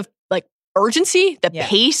question of like urgency, the Yeah.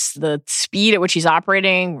 pace, the speed at which he's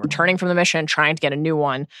operating, returning from the mission, trying to get a new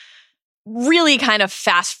one, really kind of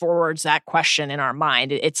fast forwards that question in our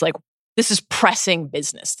mind. It's like, this is pressing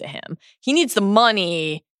business to him. He needs the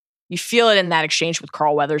money. You feel it in that exchange with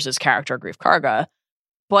Carl Weathers' character, Grief Karga,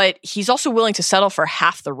 but he's also willing to settle for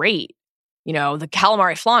half the rate. You know, the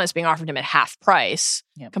calamari flan is being offered him at half price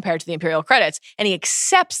compared to the Imperial credits, and he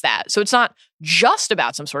accepts that. So it's not just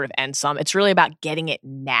about some sort of end sum. It's really about getting it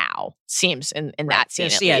now, seems in that scene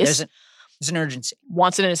at least. There's an urgency.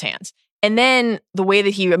 Wants it in his hands. And then the way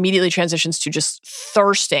that he immediately transitions to just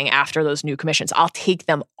thirsting after those new commissions. I'll take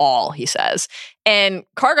them all, he says. And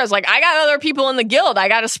Karga's like, I got other people in the guild. I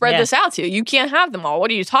got to spread this out to you. You can't have them all.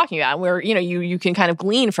 What are you talking about? And where, you can kind of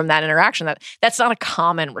glean from that interaction that's not a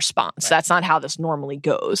common response. Right. That's not how this normally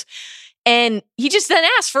goes. And he just then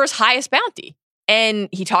asks for his highest bounty. And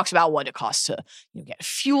he talks about what it costs to get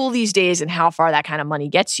fuel these days and how far that kind of money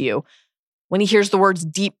gets you. When he hears the words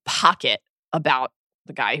deep pocket about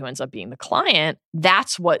the guy who ends up being the client,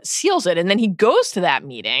 that's what seals it. And then he goes to that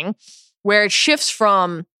meeting where it shifts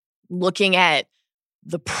from looking at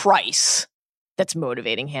the price that's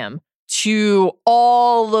motivating him to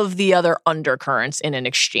all of the other undercurrents in an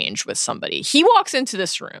exchange with somebody. He walks into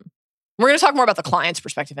this room. We're going to talk more about the client's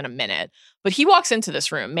perspective in a minute, but he walks into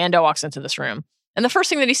this room. Mando walks into this room. And the first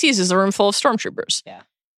thing that he sees is a room full of stormtroopers. Yeah.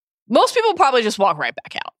 Most people probably just walk right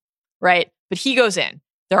back out, right? But he goes in.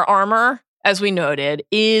 Their armor, as we noted,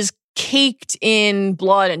 is caked in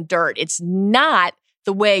blood and dirt. It's not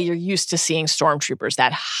the way you're used to seeing stormtroopers,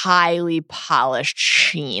 that highly polished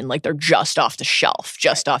sheen, like they're just off the shelf,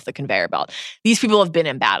 just off the conveyor belt. These people have been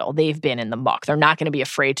in battle. They've been in the muck. They're not going to be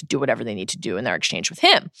afraid to do whatever they need to do in their exchange with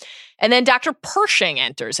him. And then Dr. Pershing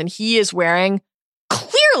enters, and he is wearing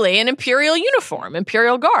clearly an Imperial uniform,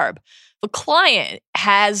 Imperial garb. The client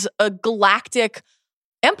has a galactic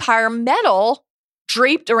Empire medal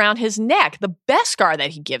draped around his neck. The Beskar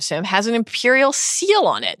that he gives him has an Imperial seal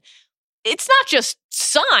on it. It's not just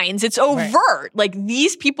signs, it's overt. Right. Like,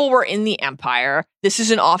 these people were in the Empire. This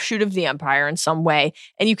is an offshoot of the Empire in some way.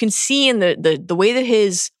 And you can see in the way that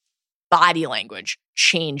his body language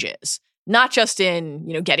changes, not just in,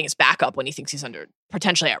 getting his back up when he thinks he's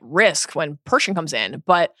potentially at risk when Pershing comes in,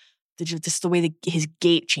 but just the way that his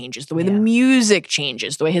gait changes, the way the music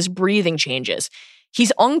changes, the way his breathing changes.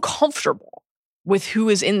 He's uncomfortable with who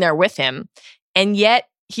is in there with him. And yet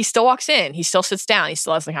he still walks in, he still sits down, he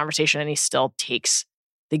still has the conversation, and he still takes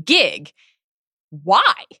the gig.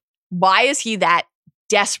 Why? Why is he that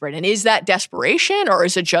desperate? And is that desperation, or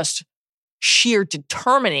is it just sheer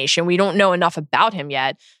determination? We don't know enough about him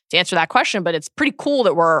yet to answer that question, but it's pretty cool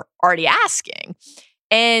that we're already asking.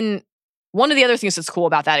 And one of the other things that's cool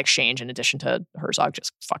about that exchange, in addition to Herzog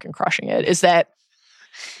just fucking crushing it, is that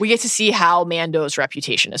we get to see how Mando's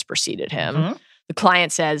reputation has preceded him. Mm-hmm. The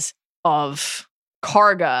client says of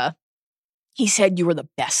Karga, he said, you were the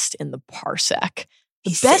best in the parsec.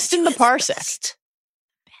 The best in the parsec.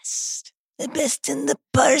 The best in the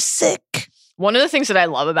parsec. One of the things that I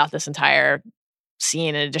love about this entire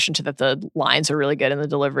scene, in addition to that the lines are really good and the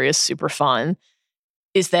delivery is super fun,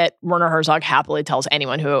 is that Werner Herzog happily tells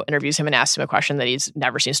anyone who interviews him and asks him a question that he's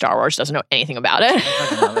never seen Star Wars, doesn't know anything about it.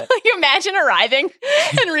 Can you imagine arriving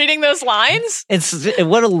and reading those lines?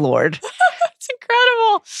 What a lord. It's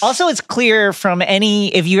incredible. Also, it's clear from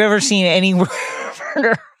if you've ever seen any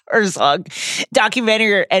Werner Herzog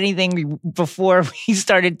documentary or anything before we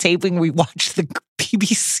started taping, we watched the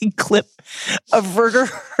BBC clip of Werner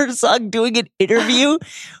Herzog doing an interview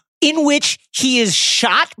in which he is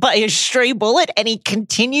shot by a stray bullet and he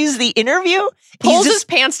continues the interview. Pulls his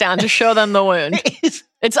pants down to show them the wound.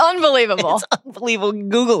 It's unbelievable. It's unbelievable.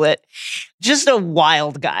 Google it. Just a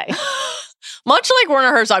wild guy. Much like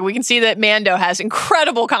Werner Herzog, we can see that Mando has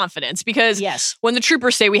incredible confidence because when the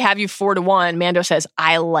troopers say, we have you 4-1, Mando says,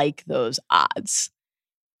 I like those odds.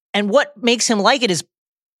 And what makes him like it is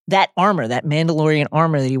that armor, that Mandalorian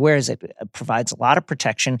armor that he wears. It provides a lot of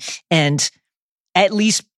protection and at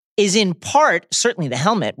least is in part, certainly the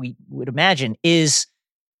helmet, we would imagine, is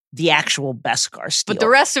the actual Beskar steel. But the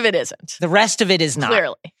rest of it isn't. The rest of it is not.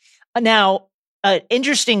 Clearly. Now, an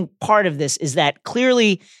interesting part of this is that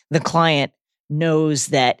clearly the client knows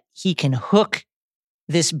that he can hook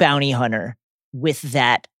this bounty hunter with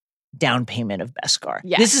that down payment of Beskar.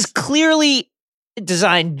 Yes. This is clearly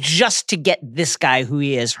designed just to get this guy who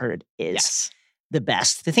he has heard is the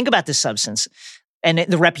best. To think about this substance and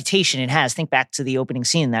the reputation it has. Think back to the opening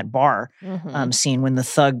scene, that bar scene when the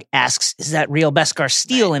thug asks, is that real Beskar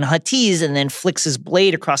steel? And Huttese, and then flicks his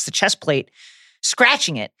blade across the chest plate,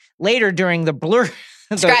 scratching it. Later during the blur...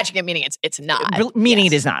 Scratching it meaning it's not. Meaning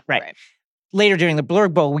it is not, right. Later during the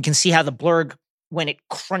blurg bowl, we can see how the blurg, when it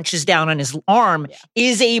crunches down on his arm,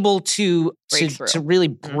 is able to really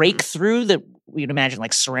break through the, you'd imagine,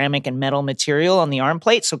 like ceramic and metal material on the arm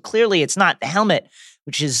plate. So clearly it's not the helmet,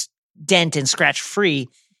 which is dent and scratch free,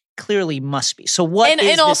 clearly must be. So what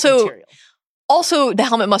is this material? Also, the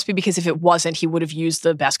helmet must be because if it wasn't, he would have used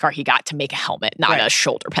the Beskar he got to make a helmet, not a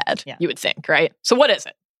shoulder pad, you would think, right? So what is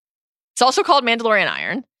it? It's also called Mandalorian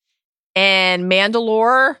iron. And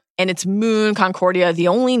Mandalore and its moon, Concordia, the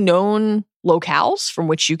only known locales from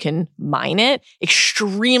which you can mine it.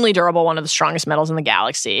 Extremely durable, one of the strongest metals in the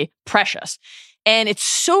galaxy. Precious. And it's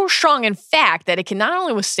so strong, in fact, that it can not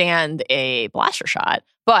only withstand a blaster shot,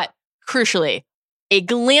 but crucially, a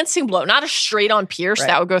glancing blow, not a straight-on pierce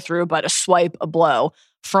that would go through, but a swipe, a blow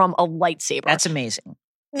from a lightsaber. That's amazing.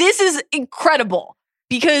 This is incredible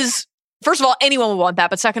because, first of all, anyone would want that.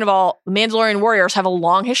 But second of all, Mandalorian warriors have a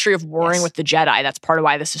long history of warring with the Jedi. That's part of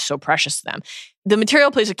why this is so precious to them. The material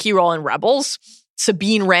plays a key role in Rebels.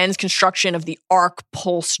 Sabine Wren's construction of the arc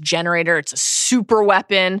pulse generator. It's a super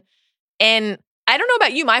weapon. And I don't know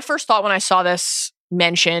about you. My first thought when I saw this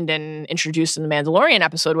mentioned and introduced in the Mandalorian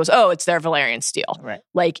episode was, oh, it's their Valerian steel. Right.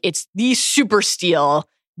 Like, it's the super steel,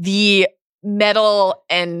 the metal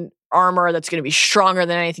and armor that's going to be stronger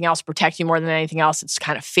than anything else, protect you more than anything else. It's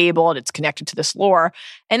kind of fabled. It's connected to this lore.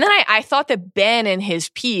 And then I thought that Ben in his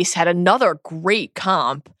piece had another great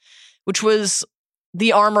comp, which was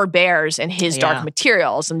the armor bears and his dark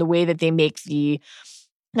materials and the way that they make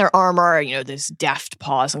their armor, you know, this deft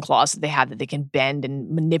paws and claws that they have that they can bend and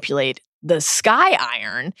manipulate the sky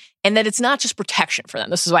iron, and that it's not just protection for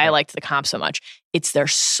them. This is why I liked the comp so much. It's their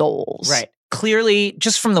souls. Right. Clearly,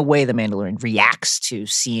 just from the way the Mandalorian reacts to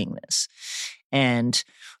seeing this and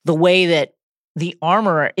the way that the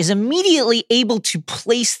armorer is immediately able to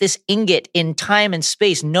place this ingot in time and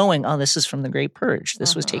space, knowing, oh, this is from the Great Purge.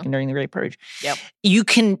 This was taken during the Great Purge. Yep. You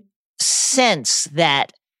can sense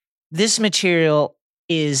that this material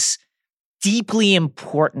is deeply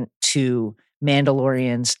important to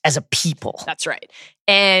Mandalorians as a people. That's right.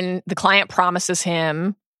 And the client promises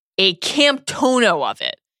him a Camptono of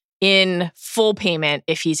it in full payment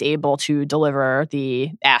if he's able to deliver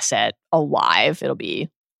the asset alive. It'll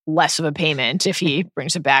be less of a payment if he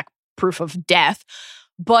brings it back proof of death.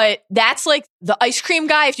 But that's like the ice cream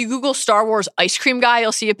guy. If you Google Star Wars ice cream guy,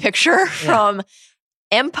 you'll see a picture from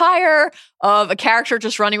Empire of a character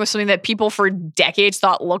just running with something that people for decades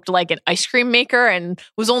thought looked like an ice cream maker and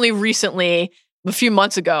was only recently, a few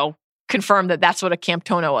months ago, confirmed that that's what a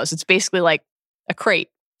Camptono was. It's basically like a crate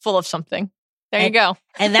full of something. There you go.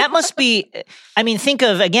 And that must be, I mean, think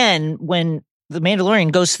of, again, when the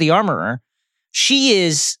Mandalorian goes to the armorer, she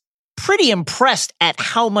is pretty impressed at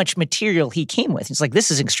how much material he came with. He's like, this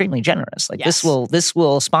is extremely generous. Like this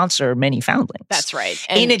will sponsor many foundlings. That's right.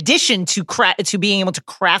 And in addition to being able to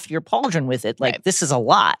craft your pauldron with it, like this is a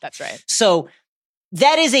lot. That's right. So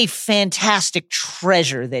that is a fantastic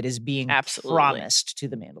treasure that is being promised to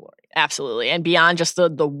the Mandalorian. Absolutely. And beyond just the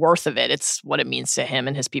worth of it, it's what it means to him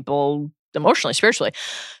and his people emotionally, spiritually.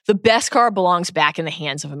 The Beskar belongs back in the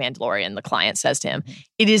hands of a Mandalorian, the client says to him.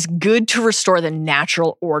 It is good to restore the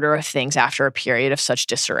natural order of things after a period of such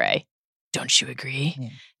disarray. Don't you agree? Yeah.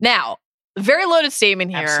 Now, very loaded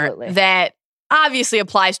statement here that obviously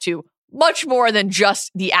applies to much more than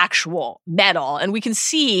just the actual metal. And we can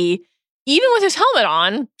see, even with his helmet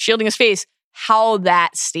on, shielding his face, how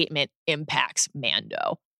that statement impacts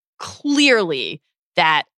Mando. Clearly,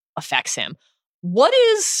 that affects him. What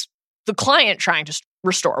is the client trying to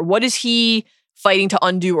restore? What is he fighting to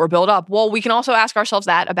undo or build up? Well, we can also ask ourselves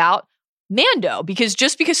that about Mando, because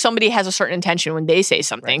just because somebody has a certain intention when they say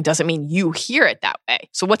something doesn't mean you hear it that way.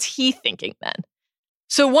 So what's he thinking then?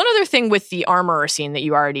 So one other thing with the armorer scene that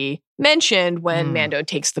you already mentioned, when Mando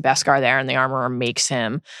takes the Beskar there and the armorer makes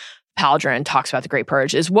him Pauldron, talks about the Great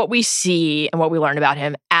Purge, is what we see and what we learn about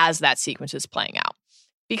him as that sequence is playing out.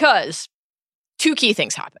 Because two key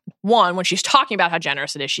things happen. One, when she's talking about how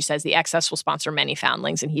generous it is, she says the excess will sponsor many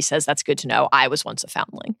foundlings. And he says, that's good to know. I was once a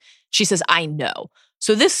foundling. She says, I know.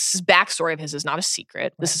 So this backstory of his is not a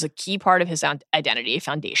secret. This is a key part of his identity,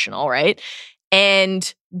 foundational, right?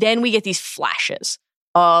 And then we get these flashes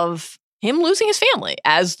of him losing his family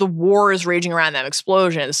as the war is raging around them,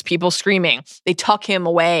 explosions, people screaming. They tuck him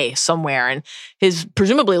away somewhere, and his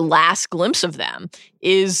presumably last glimpse of them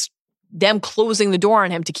is them closing the door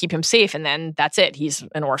on him to keep him safe, and then that's it. He's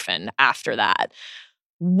an orphan after that.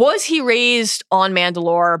 Was he raised on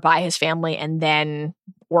Mandalore by his family and then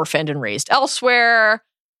orphaned and raised elsewhere?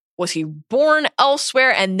 Was he born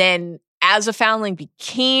elsewhere and then as a foundling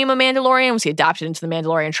became a Mandalorian? Was he adopted into the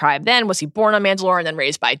Mandalorian tribe then? Was he born on Mandalore and then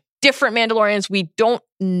raised by different Mandalorians? We don't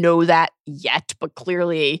know that yet, but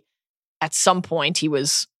clearly at some point he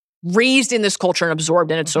was raised in this culture and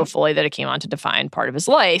absorbed in it so fully that it came on to define part of his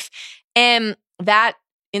life. And that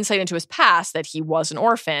insight into his past, that he was an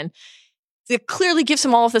orphan, it clearly gives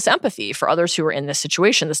him all of this empathy for others who are in this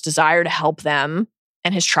situation, this desire to help them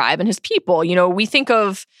and his tribe and his people. You know, we think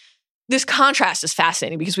of this contrast is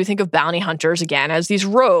fascinating because we think of bounty hunters, again, as these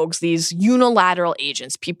rogues, these unilateral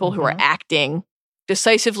agents, people who are acting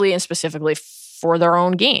decisively and specifically for their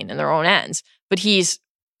own gain and their own ends. But he's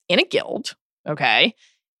in a guild, okay,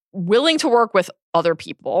 willing to work with other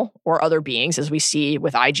people or other beings, as we see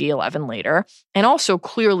with IG-11 later, and also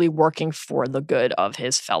clearly working for the good of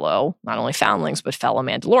his fellow, not only foundlings, but fellow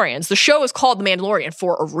Mandalorians. The show is called The Mandalorian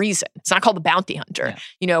for a reason. It's not called The Bounty Hunter. Yeah.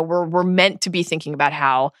 You know, we're meant to be thinking about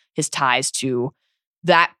how his ties to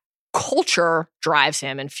that culture drives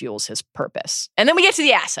him and fuels his purpose. And then we get to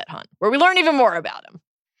the asset hunt, where we learn even more about him.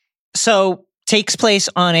 So, takes place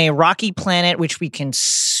on a rocky planet, which we can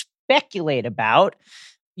speculate about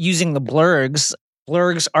using the blurgs.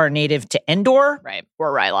 Blurgs are native to Endor. Right.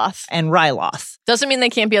 Or Ryloth. And Ryloth. Doesn't mean they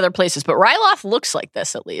can't be other places, but Ryloth looks like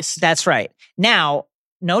this at least. That's right. Now,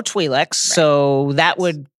 no Twi'leks, so that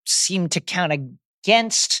would seem to count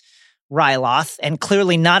against Ryloth, and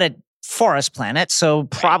clearly not a forest planet, so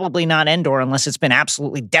probably not Endor unless it's been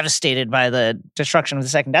absolutely devastated by the destruction of the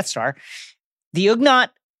second Death Star. The Ugnaught,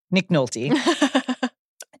 Nick Nolte,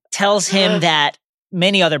 tells him that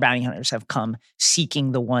many other bounty hunters have come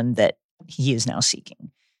seeking the one that he is now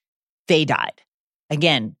seeking. They died.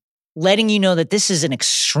 Again, letting you know that this is an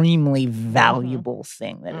extremely valuable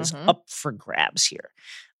thing that is up for grabs here.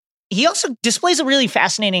 He also displays a really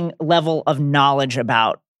fascinating level of knowledge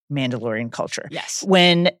about Mandalorian culture. Yes.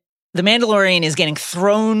 When the Mandalorian is getting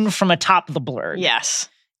thrown from atop the blurg. Yes.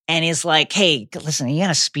 And is like, hey, listen, you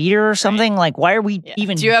got a speeder or something? Like, why are we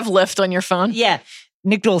even... Do you have Lyft on your phone? Yeah.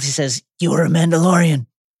 Nick Nolte says, you were a Mandalorian.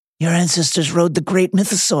 Your ancestors rode the great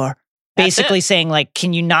mythosaur. Basically saying, like,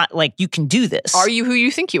 can you not, like, you can do this. Are you who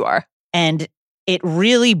you think you are? And it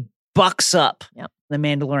really bucks up the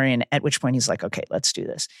Mandalorian, at which point he's like, okay, let's do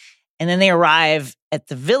this. And then they arrive at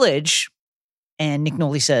the village, and Nick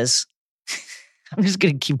Nolte says, I'm just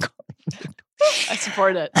going to keep going. I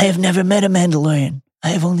support it. I have never met a Mandalorian. I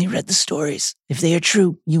have only read the stories. If they are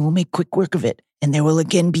true, you will make quick work of it, and there will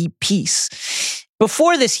again be peace.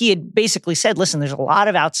 Before this, he had basically said, listen, there's a lot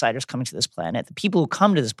of outsiders coming to this planet. The people who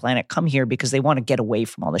come to this planet come here because they want to get away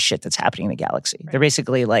from all the shit that's happening in the galaxy. Right. They're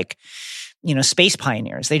basically like, you know, space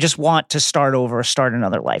pioneers. They just want to start over, start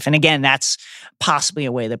another life. And again, that's possibly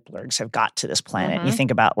a way that blurgs have got to this planet. You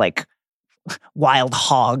think about like wild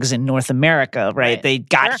hogs in North America, right? They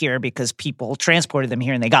got here because people transported them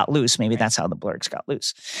here and they got loose. Maybe that's how the blurgs got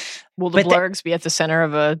loose. Will the blurgs be at the center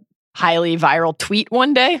of a highly viral tweet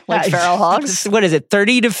one day, like feral hogs? What is it,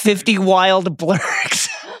 30 to 50 wild blurgs?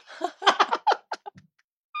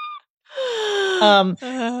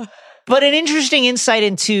 But an interesting insight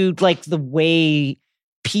into like the way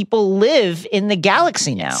people live in the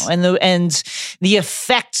galaxy now, and the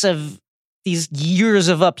effects of these years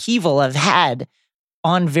of upheaval have had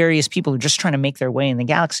on various people who are just trying to make their way in the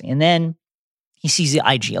galaxy. And then he sees the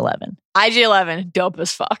IG-11. IG-11, dope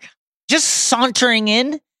as fuck. Just sauntering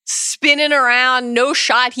in. Spinning around, no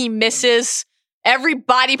shot he misses. Every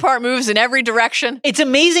body part moves in every direction. It's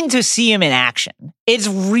amazing to see him in action. It's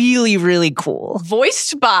really, really cool.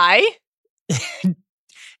 Voiced by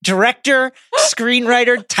director,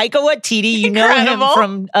 screenwriter Taika Waititi. You know him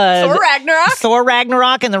from Thor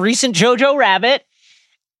Ragnarok and the recent Jojo Rabbit.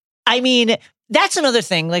 I mean, that's another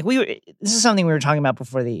thing. Like this is something we were talking about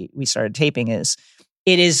before we started taping.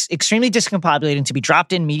 It is extremely discombobulating to be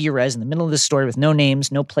dropped in media res in the middle of this story with no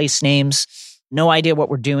names, no place names, no idea what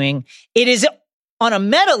we're doing. It is, on a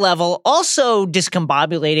meta level, also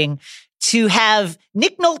discombobulating to have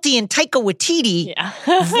Nick Nolte and Taika Waititi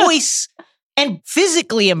voice and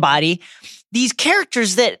physically embody these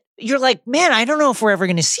characters that you're like, man, I don't know if we're ever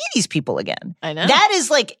going to see these people again. I know. That is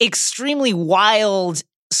like extremely wild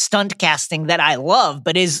stunt casting that I love,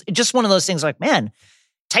 but is just one of those things like, man,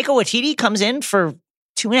 Taika Waititi comes in for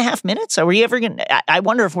 2.5 minutes? Are we ever going to, I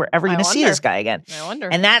wonder if we're ever going to see this guy again. I wonder.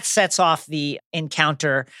 And that sets off the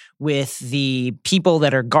encounter with the people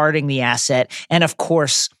that are guarding the asset. And of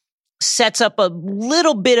course, sets up a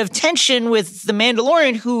little bit of tension with the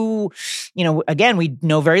Mandalorian who, again, we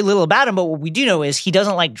know very little about him, but what we do know is he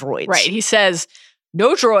doesn't like droids. Right. He says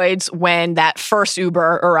no droids when that first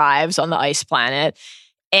Uber arrives on the ice planet.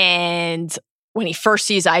 And when he first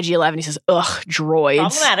sees IG-11, he says, ugh, droids.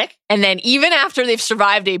 Problematic. And then even after they've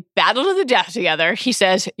survived a battle to the death together, he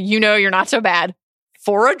says, you're not so bad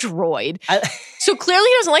for a droid. So clearly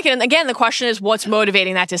he doesn't like it. And again, the question is, what's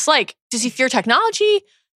motivating that dislike? Does he fear technology?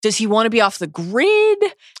 Does he want to be off the grid?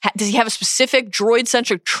 Does he have a specific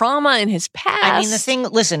droid-centric trauma in his past?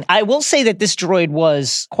 Listen, I will say that this droid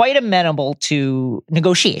was quite amenable to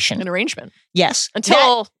negotiation. An arrangement. Yes.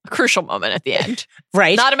 Until a crucial moment at the end.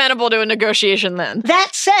 Right. Not amenable to a negotiation then. That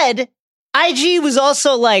said, IG was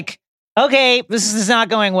also like, okay, this is not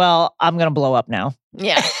going well. I'm going to blow up now.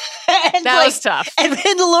 Yeah. That was tough. And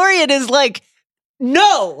Mandalorian is like,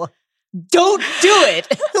 no, don't do it.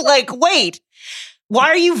 Wait. Why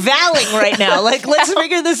are you vowing right now? Let's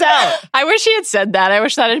figure this out. I wish he had said that. I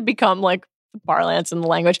wish that had become parlance in the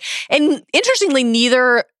language. And interestingly,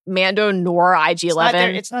 neither Mando nor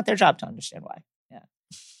IG-11. It's not their job to understand why. Yeah,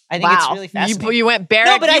 I think it's really fascinating. You went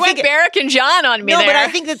Barrack. Barrack and John on me there. No, but I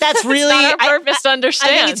think that's really it's not our purpose to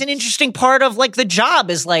understand. I think it's an interesting part of the job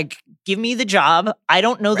is give me the job. I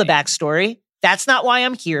don't know the backstory. That's not why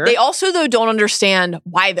I'm here. They also, though, don't understand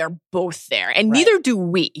why they're both there. And neither do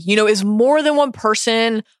we. Is more than one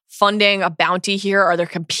person funding a bounty here? Are there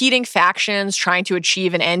competing factions trying to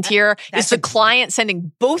achieve an end here? Is the client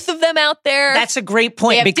sending both of them out there? That's a great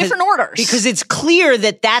point. They have different orders. Because it's clear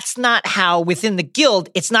that that's not how, within the guild,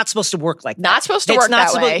 it's not supposed to work like that. Not supposed to work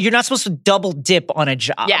that way. You're not supposed to double dip on a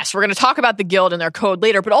job. Yes, we're going to talk about the guild and their code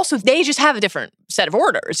later, but also they just have a different set of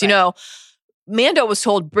orders, Mando was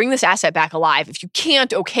told, bring this asset back alive. If you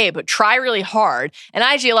can't, okay, but try really hard. And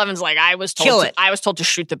IG-11's like, I was told to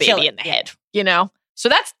shoot the baby in the head, So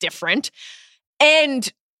that's different. And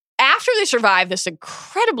after they survive this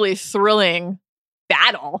incredibly thrilling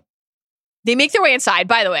battle, they make their way inside.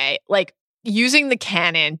 By the way, using the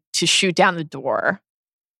cannon to shoot down the door,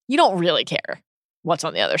 you don't really care what's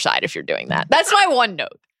on the other side if you're doing that. That's my one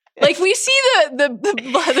note. We see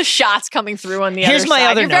the shots coming through on the other side. Here's my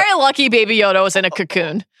other note. You're very lucky Baby Yoda was in a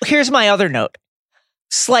cocoon. Here's my other note.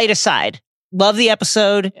 Slight aside. Love the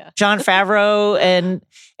episode. Yeah. Jon Favreau and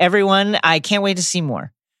everyone. I can't wait to see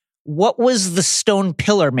more. What was the stone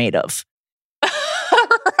pillar made of?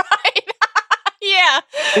 Right. Yeah.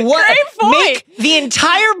 Great point. Make the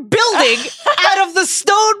entire building out of the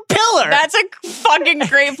stone pillar. That's a fucking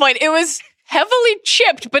great point. It was heavily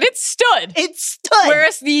chipped, but it stood.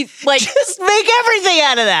 Whereas the just make everything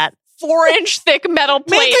out of that 4-inch thick metal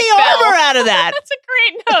plate. Make the armor out of that. That's a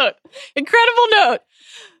great note. Incredible note.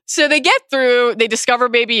 So they get through, they discover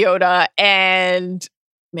Baby Yoda, and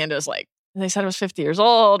Mando's like, they said I was 50 years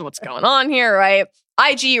old. What's going on here, right?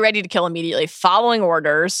 IG ready to kill immediately, following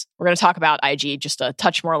orders. We're going to talk about IG just a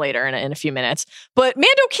touch more later in a few minutes. But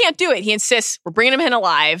Mando can't do it. He insists, we're bringing him in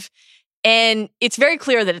alive. And it's very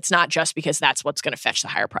clear that it's not just because that's what's going to fetch the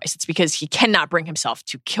higher price. It's because he cannot bring himself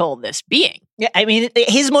to kill this being. Yeah, I mean,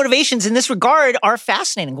 his motivations in this regard are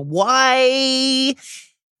fascinating. Why?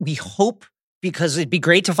 We hope, because it'd be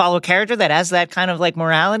great to follow a character that has that kind of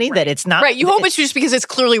morality, that it's not... Right, you hope it's just because it's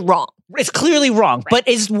clearly wrong. It's clearly wrong, but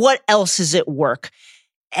what else is at work?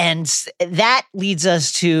 And that leads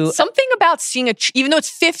us to... Something about seeing even though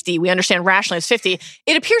it's 50, we understand rationally it's 50,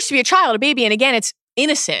 it appears to be a child, a baby, and again, it's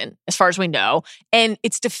innocent, as far as we know, and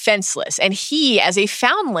it's defenseless. And he, as a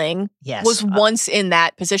foundling, was once in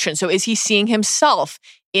that position. So is he seeing himself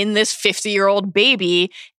in this 50-year-old baby?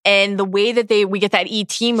 And the way that we get that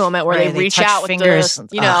ET moment where they reach out with fingers,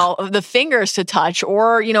 the fingers to touch,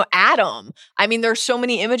 or, Adam. I mean, there's so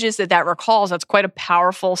many images that recalls. That's quite a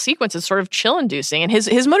powerful sequence. It's sort of chill-inducing. And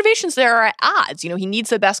his motivations there are at odds. He needs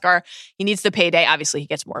the Beskar. He needs the payday. Obviously, he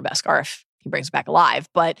gets more Beskar if he brings it back alive.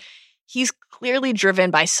 But he's clearly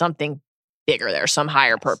driven by something bigger there, some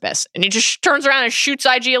higher purpose. And he just turns around and shoots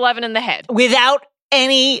IG-11 in the head. Without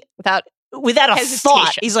a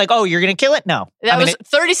thought. He's like, oh, you're going to kill it? No. That was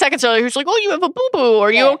 30 seconds earlier. He was like, oh, you have a boo-boo.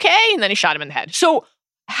 Are you okay? And then he shot him in the head. So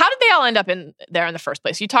how did they all end up there in the first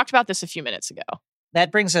place? You talked about this a few minutes ago.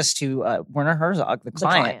 That brings us to Werner Herzog, the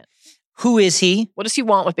client. Who is he? What does he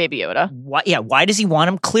want with Baby Yoda? Why does he want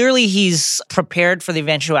him? Clearly, he's prepared for the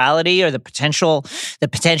eventuality or the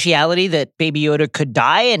potentiality that Baby Yoda could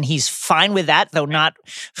die, and he's fine with that, though not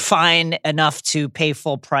fine enough to pay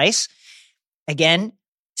full price. Again,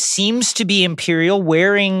 seems to be Imperial,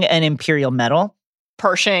 wearing an Imperial medal.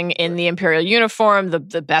 Pershing in the Imperial uniform. The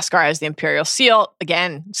Beskar has the Imperial seal.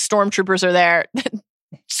 Again, stormtroopers are there.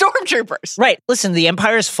 Stormtroopers. Right. Listen, the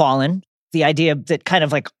Empire's fallen. The idea that kind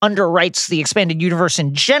of like underwrites the expanded universe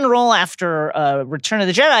in general after Return of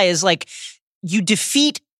the Jedi is like you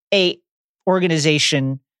defeat a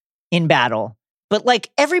organization in battle, but like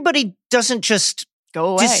everybody doesn't just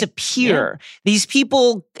go away. Disappear. Yeah. These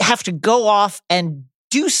people have to go off and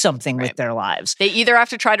do something with their lives. They either have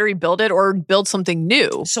to try to rebuild it or build something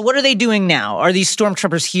new. So what are they doing now? Are these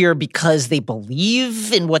stormtroopers here because they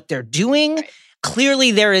believe in what they're doing? Right.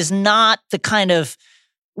 Clearly there is not the kind of,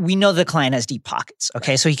 we know the client has deep pockets,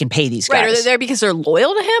 okay? So he can pay these guys. Right, are they there because they're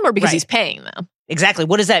loyal to him or because he's paying them? Exactly.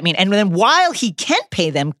 What does that mean? And then while he can pay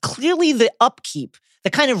them, clearly the upkeep, the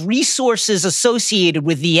kind of resources associated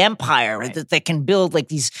with the Empire that can build like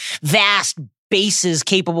these vast bases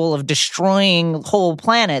capable of destroying whole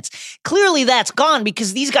planets, clearly that's gone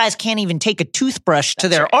because these guys can't even take a toothbrush to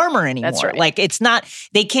their armor anymore. That's right. Like it's not,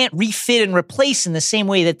 they can't refit and replace in the same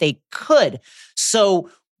way that they could. So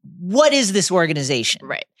what is this organization?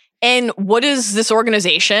 Right. And what is this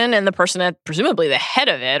organization and the person that presumably the head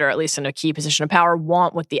of it, or at least in a key position of power,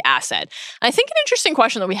 want with the asset? And I think an interesting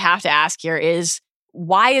question that we have to ask here is,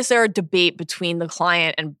 why is there a debate between the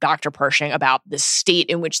client and Dr. Pershing about the state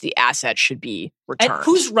in which the asset should be returned? And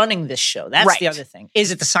who's running this show? That's the other thing. Is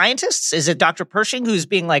it the scientists? Is it Dr. Pershing who's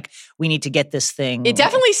being like, we need to get this thing? It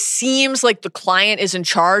definitely seems like the client is in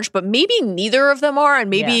charge, but maybe neither of them are. And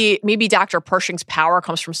maybe Dr. Pershing's power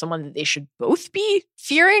comes from someone that they should both be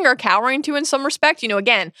fearing or cowering to in some respect. You know,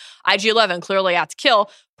 again, IG-11 clearly out to kill.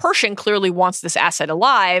 Pershing clearly wants this asset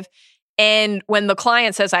alive. And when the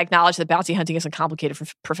client says, I acknowledge that bounty hunting is a complicated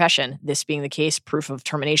profession, this being the case, proof of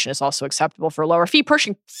termination is also acceptable for a lower fee,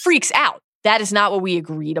 Pershing freaks out. That is not what we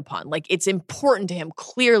agreed upon. Like, it's important to him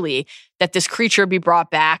clearly that this creature be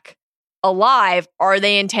brought back alive. Are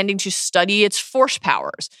they intending to study its force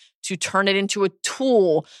powers, to turn it into a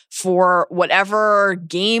tool for whatever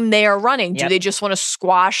game they are running? Do they just want to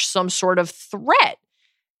squash some sort of threat?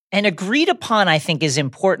 And agreed upon, I think, is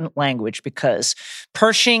important language because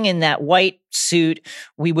Pershing in that white suit,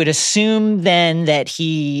 we would assume then that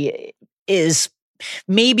he is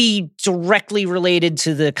maybe directly related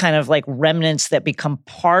to the kind of like remnants that become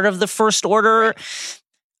part of the First Order.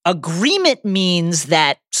 Agreement means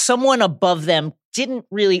that someone above them didn't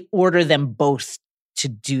really order them both to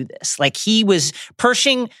do this. Like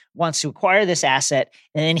Pershing wants to acquire this asset,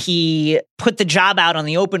 and then he put the job out on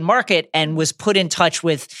the open market and was put in touch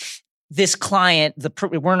with this client,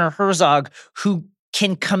 Werner Herzog, who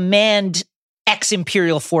can command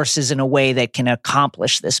ex-Imperial forces in a way that can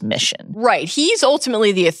accomplish this mission. Right. He's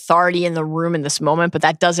ultimately the authority in the room in this moment, but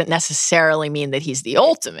that doesn't necessarily mean that he's the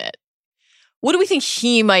ultimate. What do we think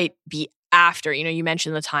he might be after? You know, you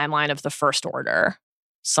mentioned the timeline of the First Order.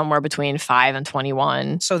 Somewhere between 5 and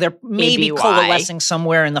 21. So they're maybe coalescing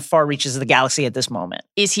somewhere in the far reaches of the galaxy at this moment.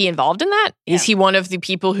 Is he involved in that? Yeah. Is he one of the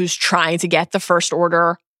people who's trying to get the First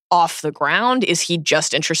Order off the ground? Is he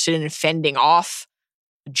just interested in fending off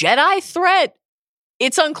a Jedi threat?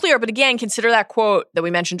 It's unclear, but again, consider that quote that we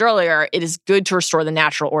mentioned earlier. It is good to restore the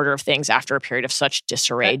natural order of things after a period of such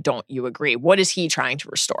disarray. Don't you agree? What is he trying to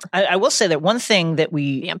restore? I will say that one thing that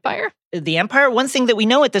The Empire? The Empire, one thing that we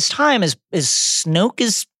know at this time is Snoke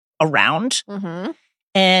is around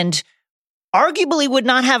and arguably would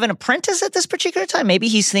not have an apprentice at this particular time. Maybe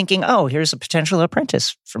he's thinking, oh, here's a potential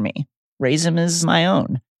apprentice for me. Raise him as my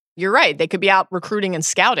own. You're right. They could be out recruiting and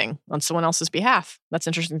scouting on someone else's behalf. That's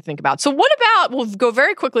interesting to think about. So what about, we'll go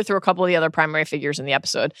very quickly through a couple of the other primary figures in the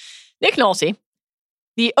episode. Nick Nolte,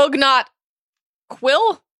 the Ugnaught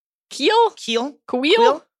Keel?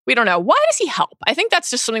 We don't know. Why does he help? I think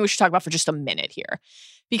that's just something we should talk about for just a minute here.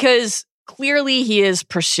 Because clearly he is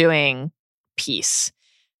pursuing peace.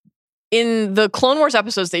 In the Clone Wars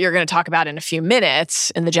episodes that you're going to talk about in a few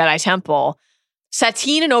minutes in the Jedi Temple,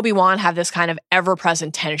 Satine and Obi-Wan have this kind of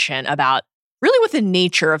ever-present tension about really what the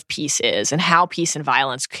nature of peace is and how peace and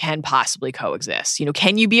violence can possibly coexist. You know,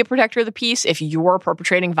 can you be a protector of the peace if you're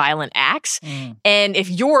perpetrating violent acts? And if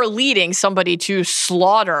you're leading somebody to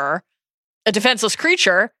slaughter a defenseless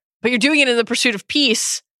creature, but you're doing it in the pursuit of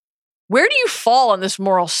peace, where do you fall on this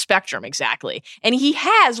moral spectrum exactly? And he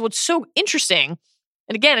has what's so interesting,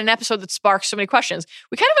 and again, an episode that sparks so many questions,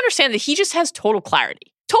 we kind of understand that he just has total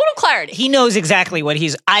clarity. Total clarity. He knows exactly what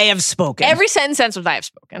I have spoken. Every sentence ends with I have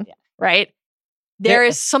spoken, right? There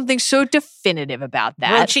is something so definitive about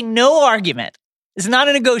that. Broaching no argument. It's not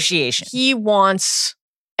a negotiation. He wants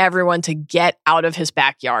everyone to get out of his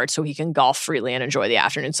backyard so he can golf freely and enjoy the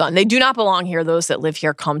afternoon sun. They do not belong here. Those that live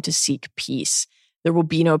here come to seek peace. There will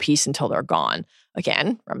be no peace until they're gone.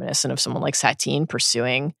 Again, reminiscent of someone like Satine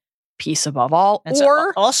pursuing peace above all. It's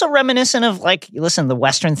or also reminiscent of, like, listen, the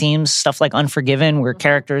Western themes, stuff like Unforgiven, where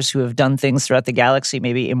characters who have done things throughout the galaxy,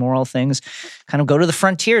 maybe immoral things, kind of go to the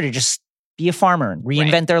frontier to just be a farmer and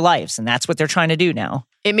reinvent their lives. And that's what they're trying to do now.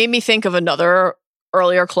 It made me think of another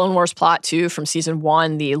earlier Clone Wars plot, too, from season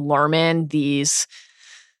 1, the Lurmen, these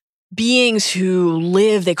beings who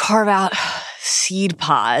live, they carve out seed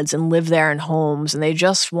pods and live there in homes, and they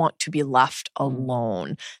just want to be left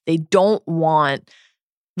alone. They don't want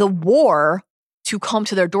the war to come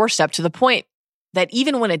to their doorstep, to the point that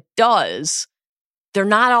even when it does, they're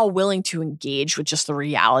not all willing to engage with just the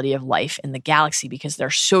reality of life in the galaxy because they're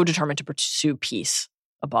so determined to pursue peace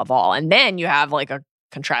above all. And then you have like a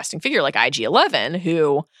contrasting figure like IG-11,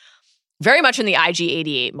 who very much in the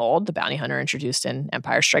IG-88 mold, the bounty hunter introduced in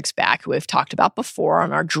Empire Strikes Back, who we've talked about before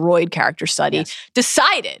on our droid character study,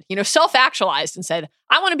 decided, self-actualized and said,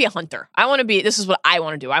 I want to be a hunter. This is what I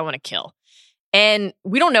want to do. I want to kill. And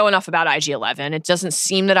we don't know enough about IG-11. It doesn't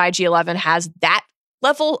seem that IG-11 has that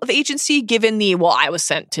level of agency, given I was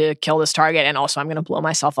sent to kill this target, and also I'm going to blow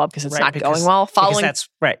myself up because it's not going well, following that's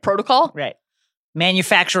protocol. Right.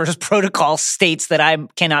 Manufacturer's protocol states that I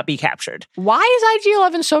cannot be captured. Why is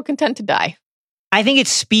IG-11 so content to die? I think it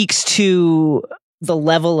speaks to the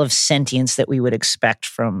level of sentience that we would expect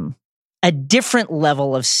from a different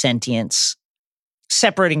level of sentience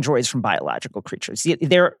separating droids from biological creatures.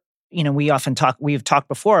 We've talked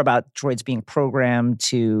before about droids being programmed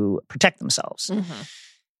to protect themselves,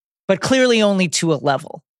 but clearly only to a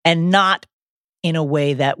level, and not in a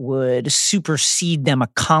way that would supersede them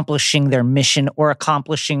accomplishing their mission or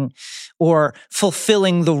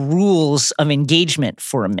fulfilling the rules of engagement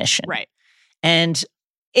for a mission. Right. And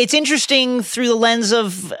it's interesting through the lens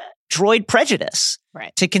of droid prejudice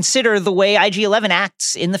to consider the way IG-11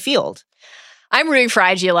 acts in the field. I'm rooting for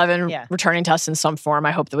IG-11 returning to us in some form.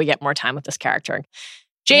 I hope that we get more time with this character.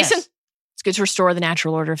 Jason, it's good to restore the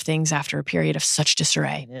natural order of things after a period of such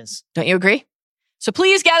disarray. It is. Don't you agree? So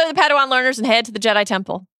please gather the Padawan learners and head to the Jedi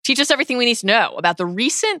Temple. Teach us everything we need to know about the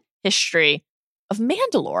recent history of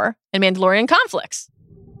Mandalore and Mandalorian conflicts.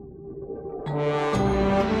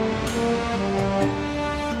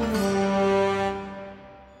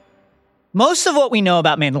 Most of what we know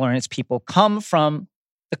about Mandalorian and its people come from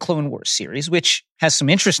the Clone Wars series, which has some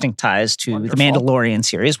interesting ties to the Mandalorian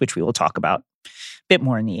series, which we will talk about a bit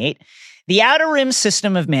more in the 8. The Outer Rim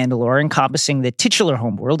system of Mandalore, encompassing the titular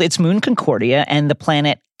homeworld, its moon Concordia, and the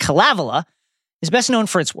planet Kalavala, is best known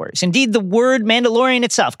for its warriors. Indeed, the word Mandalorian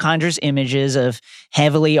itself conjures images of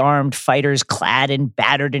heavily armed fighters clad in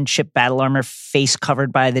battered and chipped battle armor, face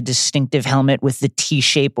covered by the distinctive helmet with the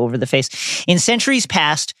T-shape over the face. In centuries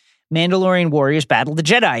past, Mandalorian warriors battled the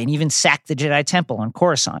Jedi and even sacked the Jedi Temple on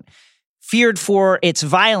Coruscant. Feared for its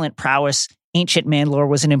violent prowess, ancient Mandalore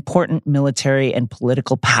was an important military and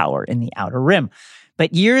political power in the Outer Rim.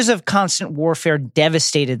 But years of constant warfare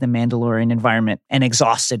devastated the Mandalorian environment and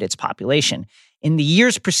exhausted its population. In the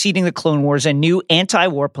years preceding the Clone Wars, a new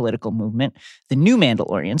anti-war political movement, the New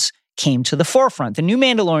Mandalorians, came to the forefront. The New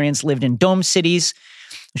Mandalorians lived in domed cities,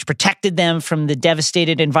 which protected them from the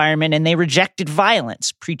devastated environment, and they rejected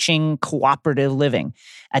violence, preaching cooperative living.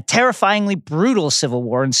 A terrifyingly brutal civil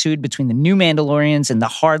war ensued between the New Mandalorians and the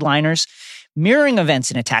Hardliners. Mirroring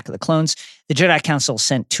events in Attack of the Clones, the Jedi Council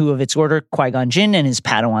sent 2 of its order, Qui-Gon Jinn and his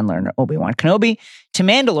Padawan learner Obi-Wan Kenobi, to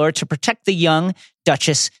Mandalore to protect the young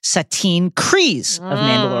Duchess Satine Kryze of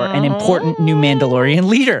Mandalore, an important New Mandalorian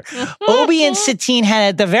leader. Obi and Satine had,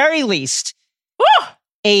 at the very least,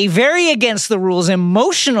 a very against the rules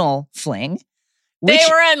emotional fling. They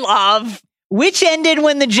were in love. Which ended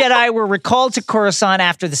when the Jedi were recalled to Coruscant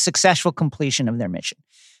after the successful completion of their mission.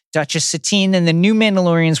 Duchess Satine and the New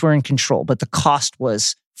Mandalorians were in control, but the cost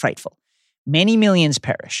was frightful. Many millions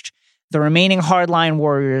perished. The remaining hardline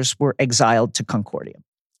warriors were exiled to Concordia.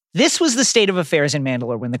 This was the state of affairs in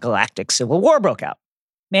Mandalore when the Galactic Civil War broke out.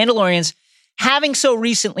 Mandalorians, having so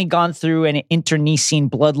recently gone through an internecine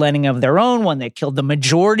bloodletting of their own, one that killed the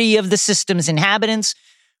majority of the system's inhabitants,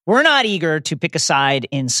 were not eager to pick a side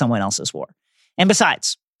in someone else's war. And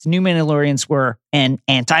besides, the New Mandalorians were an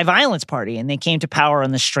anti-violence party, and they came to power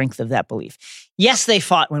on the strength of that belief. Yes, they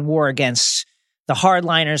fought when war against the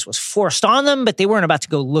hardliners was forced on them, but they weren't about to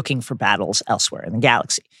go looking for battles elsewhere in the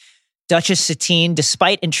galaxy. Duchess Satine,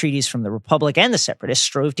 despite entreaties from the Republic and the Separatists,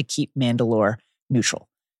 strove to keep Mandalore neutral.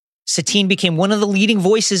 Satine became one of the leading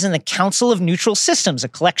voices in the Council of Neutral Systems, a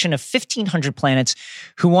collection of 1,500 planets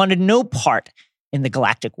who wanted no part in the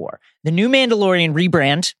Galactic War. The New Mandalorian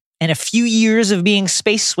rebrand And a few years of being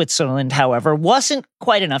space Switzerland, however, wasn't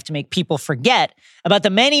quite enough to make people forget about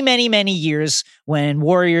the many, many, many years when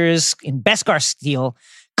warriors in Beskar steel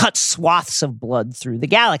cut swaths of blood through the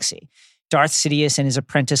galaxy. Darth Sidious and his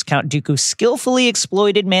apprentice Count Dooku skillfully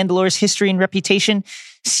exploited Mandalore's history and reputation,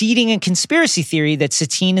 seeding a conspiracy theory that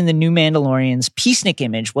Satine and the new Mandalorians' peacenik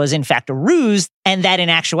image was in fact a ruse, and that in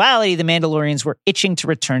actuality the Mandalorians were itching to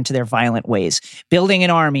return to their violent ways, building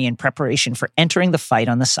an army in preparation for entering the fight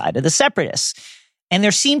on the side of the Separatists. And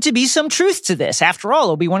there seemed to be some truth to this. After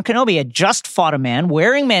all, Obi-Wan Kenobi had just fought a man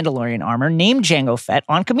wearing Mandalorian armor named Jango Fett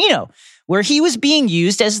on Kamino, where he was being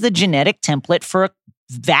used as the genetic template for a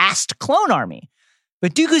vast clone army.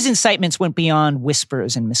 But Dooku's incitements went beyond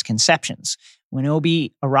whispers and misconceptions. When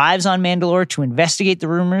Obi arrives on Mandalore to investigate the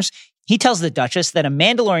rumors, he tells the Duchess that a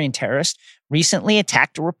Mandalorian terrorist recently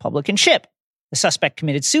attacked a Republican ship. The suspect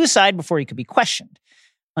committed suicide before he could be questioned.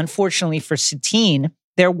 Unfortunately for Satine,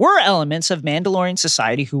 there were elements of Mandalorian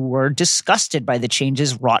society who were disgusted by the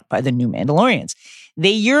changes wrought by the new Mandalorians.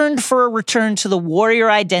 They yearned for a return to the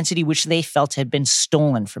warrior identity which they felt had been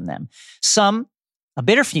stolen from them. Some, a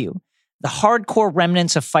bitter few, the hardcore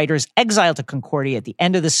remnants of fighters exiled to Concordia at the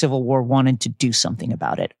end of the Civil War wanted to do something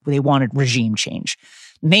about it. They wanted regime change.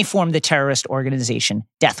 And they formed the terrorist organization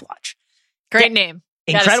Death Watch. Great name.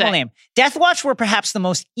 Incredible name. Death Watch were perhaps the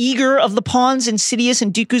most eager of the pawns in Sidious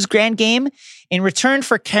and Dooku's grand game. In return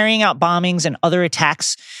for carrying out bombings and other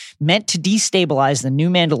attacks meant to destabilize the new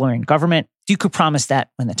Mandalorian government, Dooku promised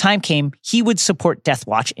that when the time came, he would support Death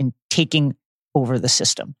Watch in taking over the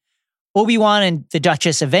system. Obi-Wan and the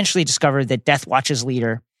Duchess eventually discovered that Death Watch's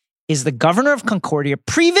leader is the governor of Concordia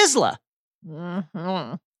pre-Vizsla,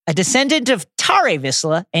 a descendant of Tare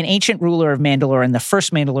Vizsla, an ancient ruler of Mandalore and the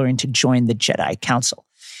first Mandalorian to join the Jedi Council.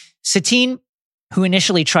 Satine, who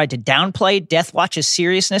initially tried to downplay Death Watch's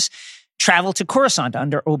seriousness, traveled to Coruscant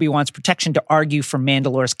under Obi-Wan's protection to argue for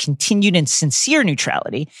Mandalore's continued and sincere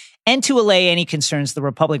neutrality and to allay any concerns the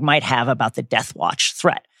Republic might have about the Death Watch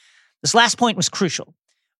threat. This last point was crucial.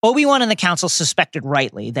 Obi-Wan and the Council suspected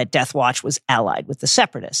rightly that Death Watch was allied with the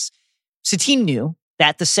Separatists. Satine knew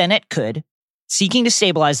that the Senate could, seeking to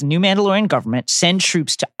stabilize the new Mandalorian government, send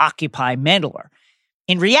troops to occupy Mandalore.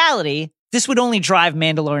 In reality, this would only drive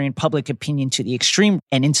Mandalorian public opinion to the extreme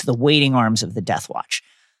and into the waiting arms of the Death Watch.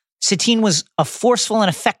 Satine was a forceful and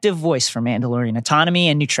effective voice for Mandalorian autonomy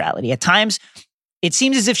and neutrality. At times, it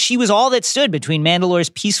seemed as if she was all that stood between Mandalore's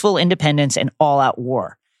peaceful independence and all-out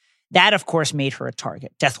war. That, of course, made her a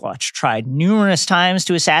target. Death Watch tried numerous times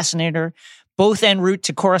to assassinate her, both en route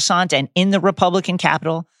to Coruscant and in the Republican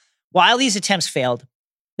capital. While these attempts failed,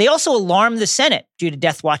 they also alarmed the Senate due to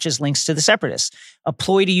Death Watch's links to the Separatists. A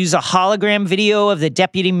ploy to use a hologram video of the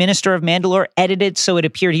deputy minister of Mandalore edited so it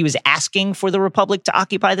appeared he was asking for the Republic to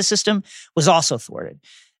occupy the system was also thwarted.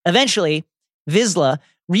 Eventually, Vizsla,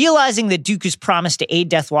 realizing that Dooku's promise to aid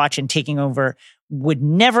Death Watch in taking over would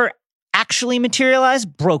never actually materialize,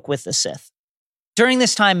 broke with the Sith. During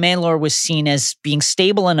this time, Mandalore was seen as being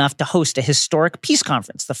stable enough to host a historic peace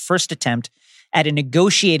conference, the first attempt at a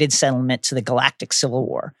negotiated settlement to the Galactic Civil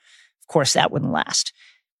War. Of course, that wouldn't last.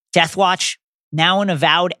 Death Watch, now an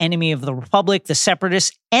avowed enemy of the Republic, the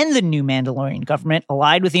Separatists, and the new Mandalorian government,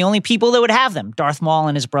 allied with the only people that would have them, Darth Maul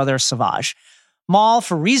and his brother Savage. Maul,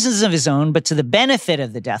 for reasons of his own, but to the benefit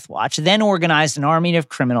of the Death Watch, then organized an army of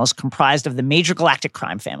criminals comprised of the major galactic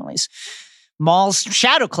crime families. Maul's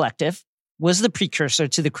Shadow Collective was the precursor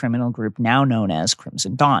to the criminal group now known as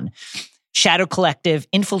Crimson Dawn. Shadow Collective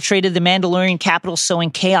infiltrated the Mandalorian capital,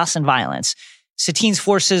 sowing chaos and violence. Satine's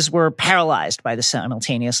forces were paralyzed by the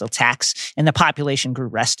simultaneous attacks, and the population grew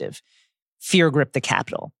restive. Fear gripped the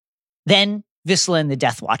capital. Then Vizsla and the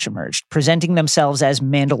Death Watch emerged, presenting themselves as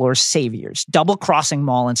Mandalore's saviors, double-crossing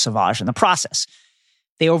Maul and Savage in the process.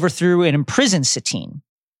 They overthrew and imprisoned Satine.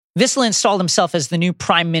 Vizsla installed himself as the new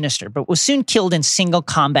prime minister, but was soon killed in single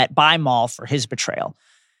combat by Maul for his betrayal.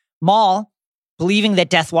 Maul, believing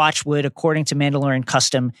that Death Watch would, according to Mandalorian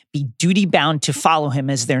custom, be duty-bound to follow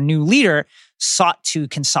him as their new leader, sought to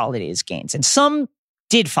consolidate his gains. And some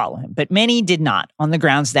did follow him, but many did not, on the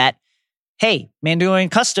grounds that, hey, Mandalorian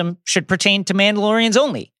custom should pertain to Mandalorians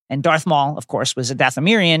only. And Darth Maul, of course, was a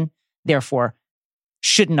Dathomirian, therefore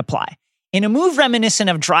shouldn't apply. In a move reminiscent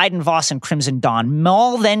of Dryden Voss and Crimson Dawn,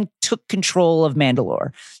 Maul then took control of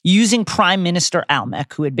Mandalore, using Prime Minister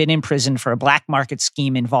Almec, who had been imprisoned for a black market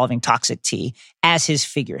scheme involving toxic tea, as his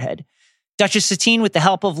figurehead. Duchess Satine, with the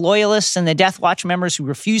help of loyalists and the Death Watch members who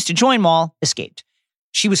refused to join Maul, escaped.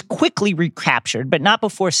 She was quickly recaptured, but not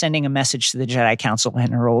before sending a message to the Jedi Council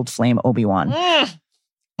and her old flame Obi-Wan.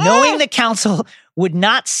 Knowing the Council would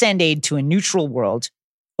not send aid to a neutral world,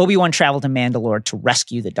 Obi-Wan traveled to Mandalore to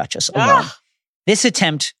rescue the Duchess alone. This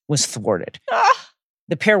attempt was thwarted.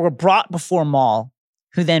 The pair were brought before Maul,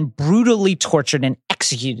 who then brutally tortured and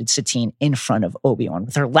executed Satine in front of Obi-Wan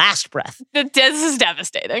with her last breath. This is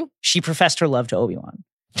devastating. She professed her love to Obi-Wan.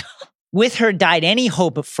 With her died any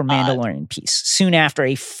hope for Mandalorian peace. Soon after,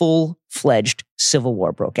 a full-fledged civil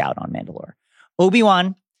war broke out on Mandalore.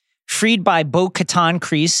 Obi-Wan, freed by Bo-Katan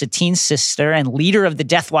Kryze, Satine's sister and leader of the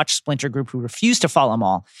Death Watch splinter group who refused to follow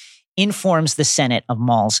Maul, informs the Senate of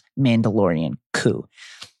Maul's Mandalorian coup.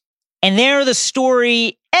 And there the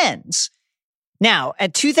story ends. Now,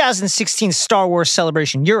 at 2016 Star Wars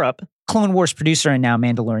Celebration Europe, Clone Wars producer and now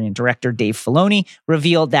Mandalorian director Dave Filoni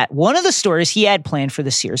revealed that one of the stories he had planned for the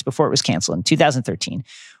series before it was canceled in 2013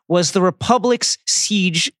 was the Republic's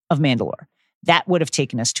siege of Mandalore. That would have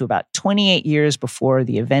taken us to about 28 years before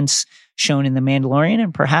the events shown in The Mandalorian,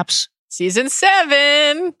 and perhaps Season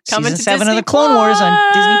 7 coming Season to 7 Disney of the Clone Wars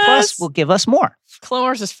on Disney Plus Plus will give us more. Clone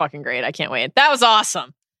Wars is fucking great. I can't wait. That was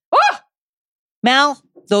awesome. Woo! Mal,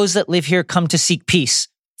 those that live here come to seek peace.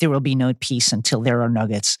 There will be no peace until there are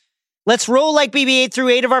nuggets. Let's roll like BB-8 through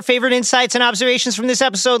 8 of our favorite insights and observations from this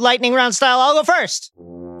episode, lightning round style. I'll go first.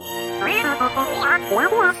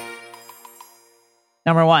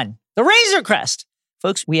 Number 1, the Razor Crest.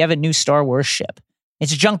 Folks, we have a new Star Wars ship.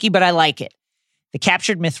 It's junky, but I like it. The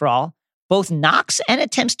captured Mythrol both knocks and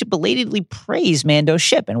attempts to belatedly praise Mando's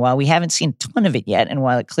ship. And while we haven't seen a ton of it yet, and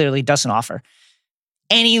while it clearly doesn't offer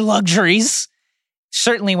any luxuries,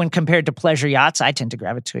 certainly when compared to pleasure yachts, I tend to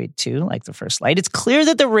gravitate to, like the First Light, it's clear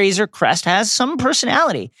that the Razor Crest has some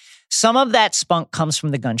personality. Some of that spunk comes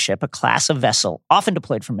from the gunship, a class of vessel often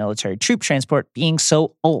deployed for military troop transport, being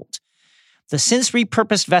so old. The since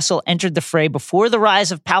repurposed vessel entered the fray before the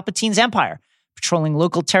rise of Palpatine's empire, patrolling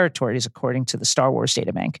local territories according to the Star Wars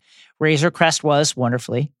databank. Razor Crest was,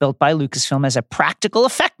 wonderfully, built by Lucasfilm as a practical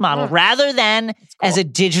effect model rather than as a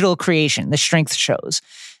digital creation. The strength shows.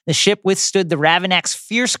 The ship withstood the Ravenak's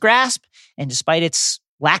fierce grasp, and despite its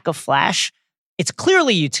lack of flash, it's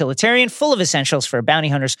clearly utilitarian, full of essentials for a bounty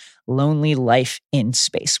hunter's lonely life in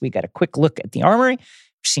space. We got a quick look at the armory,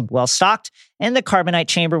 which seemed well-stocked, and the carbonite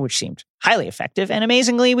chamber, which seemed highly effective. And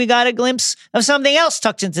amazingly, we got a glimpse of something else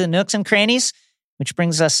tucked into the nooks and crannies, which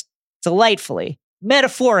brings us delightfully,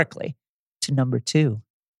 metaphorically, to number 2.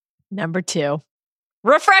 Number 2,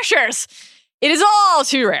 refreshers. It is all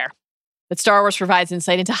too rare that Star Wars provides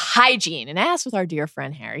insight into hygiene. And as with our dear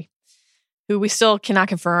friend Harry, who we still cannot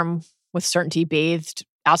confirm with certainty bathed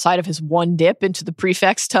outside of his one dip into the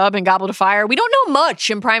prefect's tub and goblet of fire, we don't know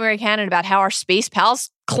much in primary canon about how our space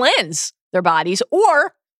pals cleanse their bodies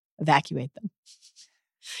or evacuate them.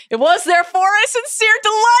 It was therefore a sincere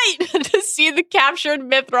delight to see the captured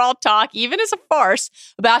Mythrol talk, even as a farce,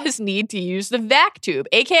 about his need to use the vac tube,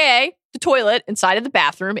 aka the toilet inside of the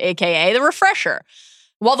bathroom, aka the refresher.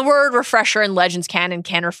 While the word refresher in Legends canon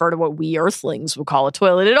can refer to what we Earthlings would call a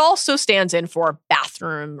toilet, it also stands in for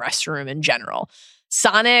bathroom, restroom in general.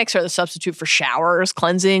 Sonics are the substitute for showers,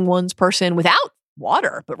 cleansing one's person without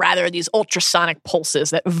water, but rather these ultrasonic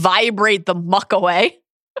pulses that vibrate the muck away.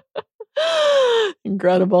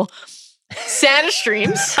 Incredible. Santa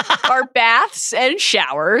streams are baths and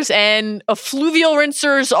showers, and effluvial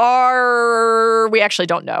rinsers are, we actually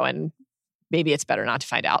don't know, and maybe it's better not to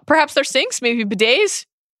find out. Perhaps they're sinks, maybe bidets.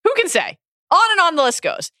 Who can say? On and on the list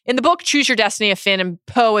goes. In the book Choose Your Destiny, a Finn and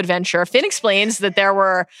Poe adventure, Finn explains that there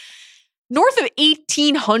were north of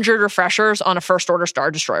 1,800 refreshers on a First Order Star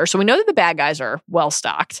Destroyer, so we know that the bad guys are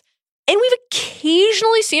well-stocked. And we've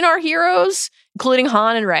occasionally seen our heroes, including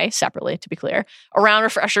Han and Rey, separately, to be clear, around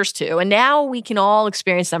refreshers too. And now we can all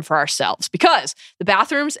experience them for ourselves because the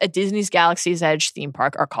bathrooms at Disney's Galaxy's Edge theme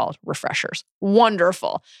park are called refreshers.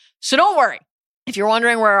 Wonderful. So don't worry. If you're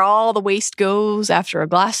wondering where all the waste goes after a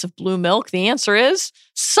glass of blue milk, the answer is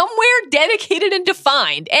somewhere dedicated and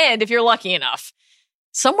defined. And if you're lucky enough,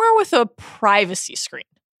 somewhere with a privacy screen.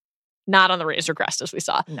 Not on the Razor Crest, as we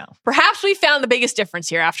saw. No. Perhaps we found the biggest difference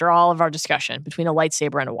here after all of our discussion between a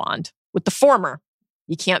lightsaber and a wand. With the former,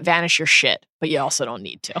 you can't vanish your shit, but you also don't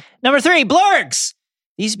need to. Number 3, blurgs.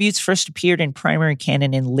 These buttes first appeared in primary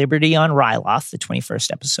canon in Liberty on Ryloth, the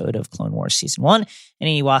 21st episode of Clone Wars Season 1, and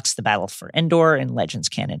in Ewoks, The Battle for Endor in Legends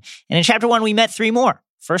canon. And in Chapter 1, we met 3 more.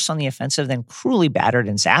 First on the offensive, then cruelly battered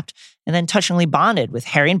and zapped, and then touchingly bonded with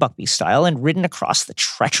Harry and Buckby style and ridden across the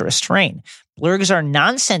treacherous terrain. Blurgs are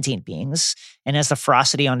non-sentient beings, and as the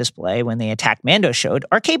ferocity on display when they attack Mando showed,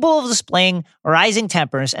 are capable of displaying rising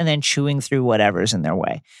tempers and then chewing through whatever's in their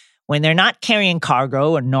way. When they're not carrying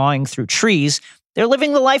cargo or gnawing through trees, they're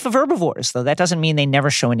living the life of herbivores, though that doesn't mean they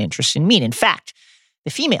never show an interest in meat. In fact,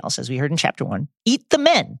 the females, as we heard in Chapter 1, eat the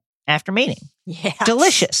men after mating. Yeah.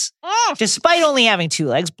 Delicious. Despite only having 2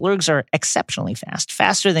 legs, blurgs are exceptionally fast,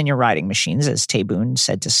 faster than your riding machines, as Taboon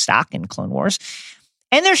said to Stock in Clone Wars.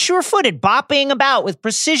 And they're sure-footed, bopping about with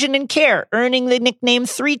precision and care, earning the nickname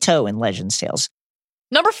Three-Toe in Legends Tales.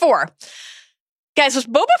 Number 4. Guys, was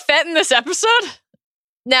Boba Fett in this episode?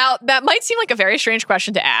 Now, that might seem like a very strange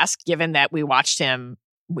question to ask, given that we watched him,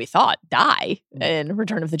 we thought, die in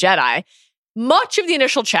Return of the Jedi. Much of the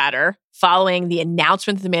initial chatter following the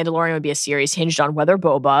announcement that The Mandalorian would be a series hinged on whether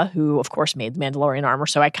Boba, who of course made the Mandalorian armor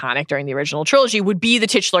so iconic during the original trilogy, would be the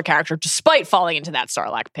titular character despite falling into that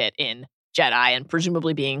Sarlacc pit in Jedi and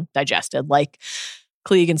presumably being digested like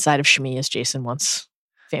Klieg inside of Shmi, as Jason once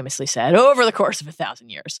famously said, over the course of 1,000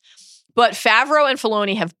 years. But Favreau and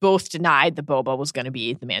Filoni have both denied that Boba was going to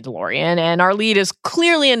be the Mandalorian, and our lead is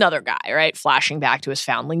clearly another guy, right? Flashing back to his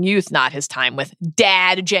foundling youth, not his time with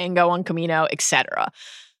Dad, Jango on Camino, etc.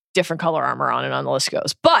 Different color armor on and on the list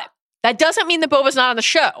goes. But that doesn't mean that Boba's not on the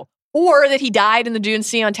show, or that he died in the Dune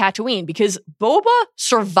Sea on Tatooine, because Boba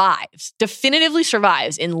survives, definitively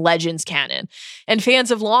survives in Legends canon. And fans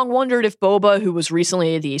have long wondered if Boba, who was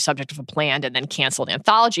recently the subject of a planned and then canceled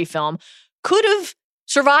anthology film, could have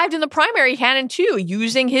survived in the primary canon too,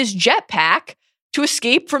 using his jetpack to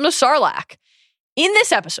escape from the Sarlacc. In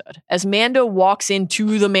this episode, as Mando walks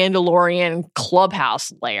into the Mandalorian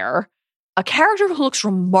clubhouse lair, a character who looks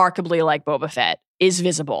remarkably like Boba Fett is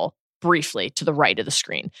visible briefly to the right of the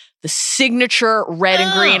screen. The signature red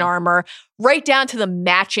and green armor, right down to the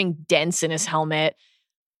matching dents in his helmet.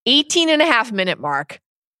 18.5-minute mark.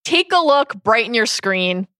 Take a look, brighten your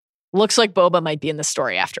screen. Looks like Boba might be in the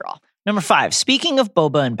story after all. Number 5, speaking of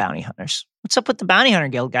Boba and bounty hunters. What's up with the Bounty Hunter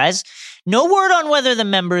Guild, guys? No word on whether the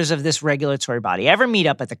members of this regulatory body ever meet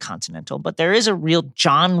up at the Continental, but there is a real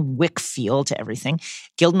John Wick feel to everything.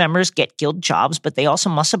 Guild members get guild jobs, but they also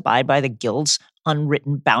must abide by the guild's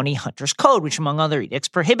unwritten bounty hunters code, which, among other edicts,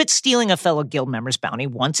 prohibits stealing a fellow guild member's bounty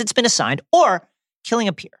once it's been assigned or killing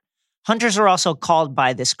a peer. Hunters are also called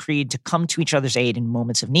by this creed to come to each other's aid in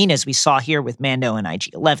moments of need, as we saw here with Mando and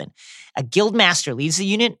IG-11. A guild master leads the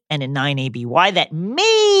unit, and in 9ABY, that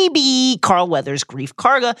may be Carl Weathers' Grief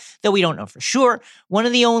Karga, though we don't know for sure. One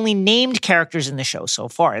of the only named characters in the show so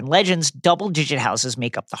far. In Legends, double-digit houses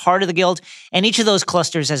make up the heart of the guild, and each of those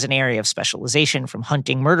clusters has an area of specialization, from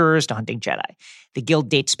hunting murderers to hunting Jedi. The guild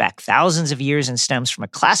dates back thousands of years and stems from a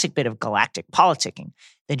classic bit of galactic politicking.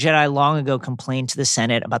 The Jedi long ago complained to the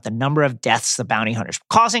Senate about the number of deaths the bounty hunters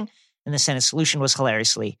were causing, and the Senate's solution was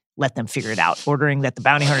hilariously, let them figure it out, ordering that the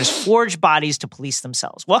bounty hunters forge bodies to police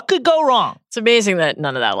themselves. What could go wrong? It's amazing that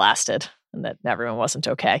none of that lasted and that everyone wasn't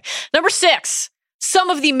okay. Number 6, some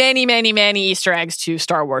of the many, many, many Easter eggs to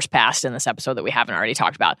Star Wars past in this episode that we haven't already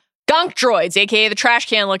talked about. Gunk droids, aka the trash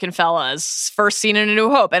can looking fellas, first seen in A New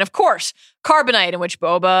Hope. And of course, Carbonite, in which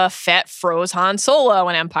Boba Fett froze Han Solo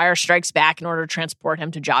when Empire Strikes Back in order to transport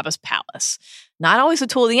him to Jabba's palace. Not always a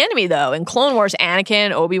tool of the enemy, though. In Clone Wars,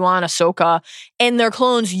 Anakin, Obi-Wan, Ahsoka, and their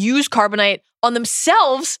clones use Carbonite on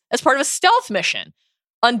themselves as part of a stealth mission.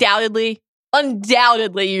 Undoubtedly,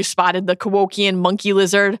 you spotted the Kowokian monkey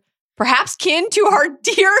lizard, perhaps kin to our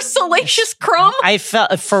dear Salacious Crumb. I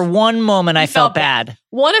felt, for one moment, I felt bad.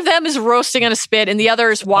 One of them is roasting on a spit, and the other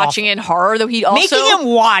is watching in horror, though he also... Making him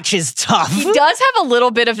watch is tough. He does have a little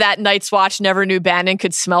bit of that Night's Watch never knew Bannon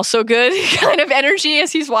could smell so good kind of energy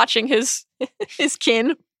as he's watching his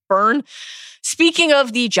kin burn. Speaking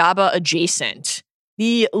of the Jabba adjacent,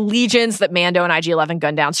 the legions that Mando and IG-11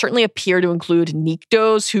 gun down certainly appear to include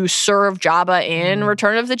Niktos, who serve Jabba in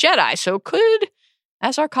Return of the Jedi. So could...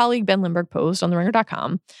 as our colleague Ben Lindbergh posed on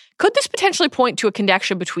TheRinger.com, could this potentially point to a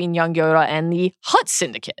connection between young Yoda and the Hutt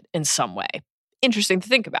Syndicate in some way? Interesting to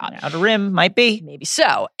think about. Outer Rim, might be. Maybe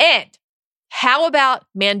so. And how about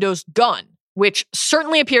Mando's gun, which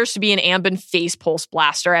certainly appears to be an Ambon phase pulse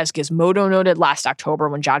blaster, as Gizmodo noted last October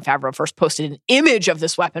when Jon Favreau first posted an image of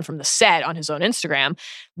this weapon from the set on his own Instagram.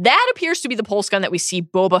 That appears to be the pulse gun that we see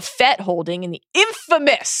Boba Fett holding in the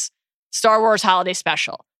infamous Star Wars Holiday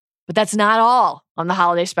Special. But that's not all on the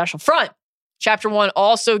holiday special front. Chapter 1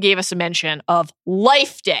 also gave us a mention of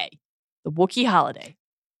Life Day, the Wookiee holiday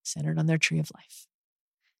centered on their tree of life.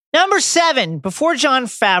 Number 7, before Jon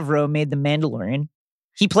Favreau made The Mandalorian,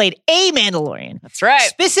 he played a Mandalorian. That's right.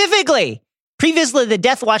 Specifically, Pre-Vizsla, the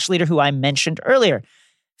Death Watch leader who I mentioned earlier.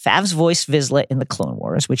 Fav's voiced Vizsla in the Clone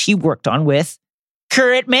Wars, which he worked on with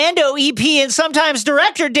current Mando EP and sometimes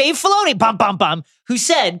director Dave Filoni, who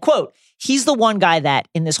said, quote, he's the one guy that,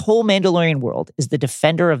 in this whole Mandalorian world, is the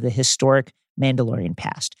defender of the historic Mandalorian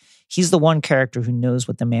past. He's the one character who knows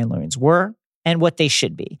what the Mandalorians were and what they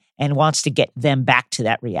should be, and wants to get them back to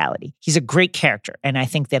that reality. He's a great character, and I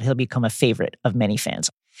think that he'll become a favorite of many fans.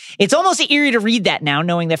 It's almost eerie to read that now,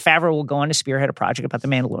 knowing that Favreau will go on to spearhead a project about the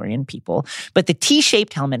Mandalorian people. But the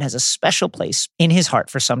T-shaped helmet has a special place in his heart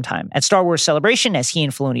for some time. At Star Wars Celebration, as he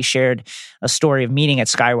and Filoni shared a story of meeting at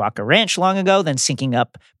Skywalker Ranch long ago, then syncing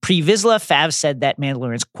up pre-Vizsla, Fav said that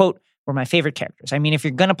Mandalorians, quote, were my favorite characters. I mean, if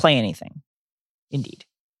you're going to play anything, indeed.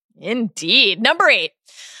 Indeed. Number 8.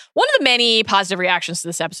 One of the many positive reactions to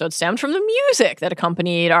this episode stemmed from the music that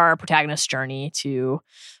accompanied our protagonist's journey to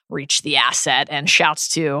reach the asset, and shouts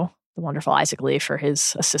to the wonderful Isaac Lee for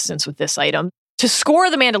his assistance with this item. To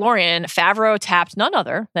score The Mandalorian, Favreau tapped none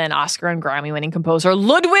other than Oscar and Grammy-winning composer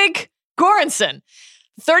Ludwig Göransson.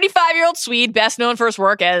 35-year-old Swede, best known for his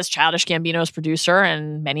work as Childish Gambino's producer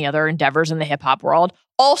and many other endeavors in the hip-hop world.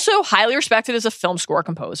 Also highly respected as a film score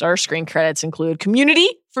composer. Screen credits include Community,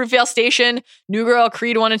 Fruitvale Station, New Girl,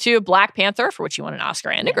 Creed 1 and 2, Black Panther, for which he won an Oscar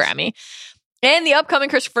and a Grammy, and the upcoming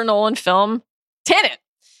Christopher Nolan film, Tenet.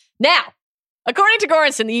 Now, according to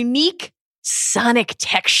Göransson, the unique sonic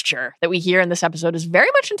texture that we hear in this episode is very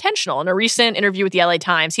much intentional. In a recent interview with the LA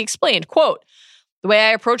Times, he explained, quote, the way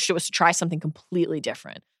I approached it was to try something completely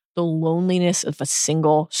different. The loneliness of a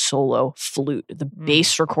single solo flute. The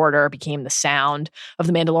bass recorder became the sound of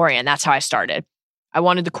The Mandalorian. That's how I started. I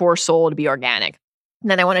wanted the core soul to be organic. And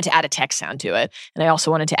then I wanted to add a tech sound to it. And I also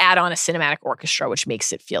wanted to add on a cinematic orchestra, which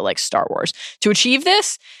makes it feel like Star Wars. To achieve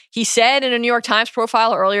this, he said in a New York Times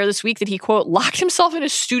profile earlier this week that he, quote, locked himself in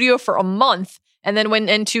his studio for a month and then went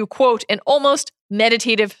into, quote, an almost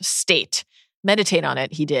meditative state. Meditate on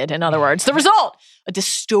it, he did, in other words. The result, a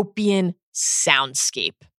dystopian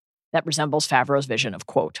soundscape that resembles Favreau's vision of,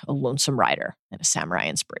 quote, a lonesome rider and a samurai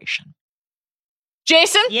inspiration.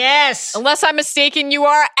 Jason? Yes. Unless I'm mistaken, you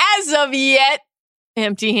are, as of yet,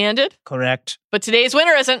 empty-handed. Correct. But today's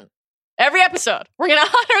winner isn't. Every episode, we're going to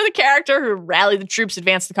honor the character who rallied the troops,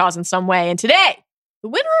 advanced the cause in some way. And today, the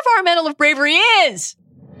winner of our Medal of Bravery is...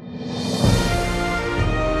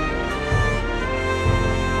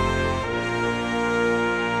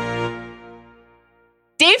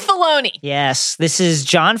 Dave Filoni. Yes, this is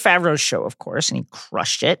Jon Favreau's show, of course, and he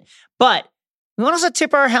crushed it. But we want to also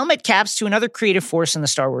tip our helmet caps to another creative force in the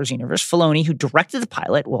Star Wars universe. Filoni, who directed the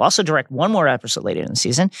pilot, will also direct one more episode later in the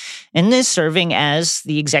season, and is serving as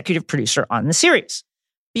the executive producer on the series.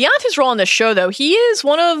 Beyond his role in this show, though, he is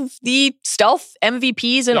one of the stealth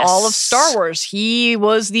MVPs in all of Star Wars. He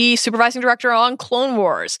was the supervising director on Clone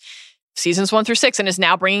Wars. Seasons 1 through 6, and is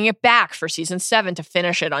now bringing it back for season 7 to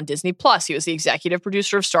finish it on Disney+. He was the executive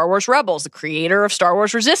producer of Star Wars Rebels, the creator of Star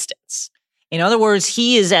Wars Resistance. In other words,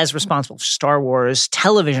 he is as responsible for Star Wars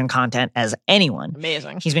television content as anyone.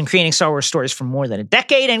 Amazing. He's been creating Star Wars stories for more than a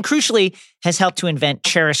decade, and crucially, has helped to invent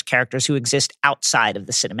cherished characters who exist outside of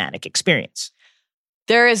the cinematic experience.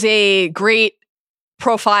 There is a great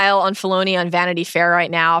profile on Filoni on Vanity Fair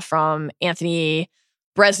right now from Anthony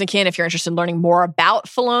Bresnikan, if you're interested in learning more about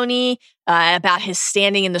Filoni, about his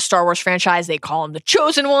standing in the Star Wars franchise. They call him the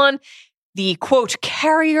chosen one, the, quote,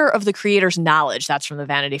 carrier of the creator's knowledge. That's from the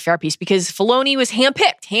Vanity Fair piece, because Filoni was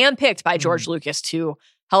handpicked by George Lucas to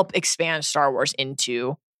help expand Star Wars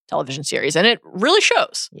into television series. And it really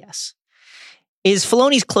shows. Yes. Is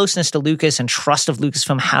Filoni's closeness to Lucas and trust of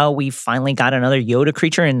Lucasfilm how we finally got another Yoda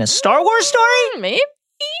creature in the Star Wars story? Maybe.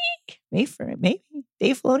 Maybe.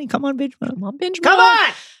 Dave Filoni, come on, binge mode. Come on, binge Come mode. on!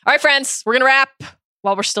 All right, friends, we're going to wrap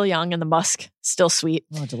while we're still young and the musk still sweet.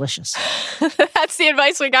 Oh, delicious. That's the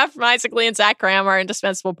advice we got from Isaac Lee and Zach Graham, our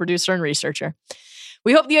indispensable producer and researcher.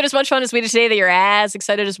 We hope you had as much fun as we did today, that you're as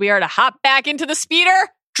excited as we are to hop back into the speeder.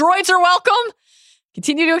 Droids are welcome.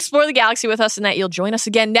 Continue to explore the galaxy with us, and that you'll join us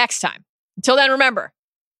again next time. Until then, remember,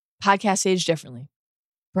 podcasts age differently.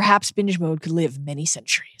 Perhaps binge mode could live many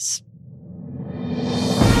centuries.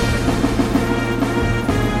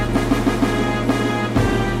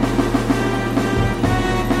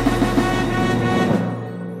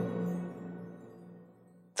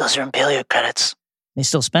 Those are Imperial credits. They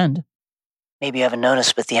still spend. Maybe you haven't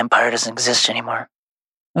noticed, but the Empire doesn't exist anymore.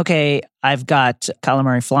 Okay, I've got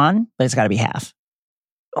calamari flan, but it's got to be half.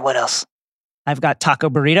 What else? I've got taco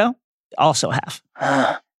burrito, also half.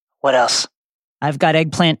 What else? I've got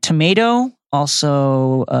eggplant tomato,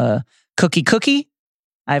 also cookie.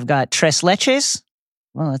 I've got tres leches.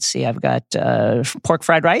 Well, let's see. I've got pork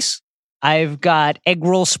fried rice. I've got egg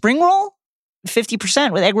roll spring roll,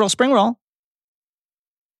 50% with egg roll spring roll.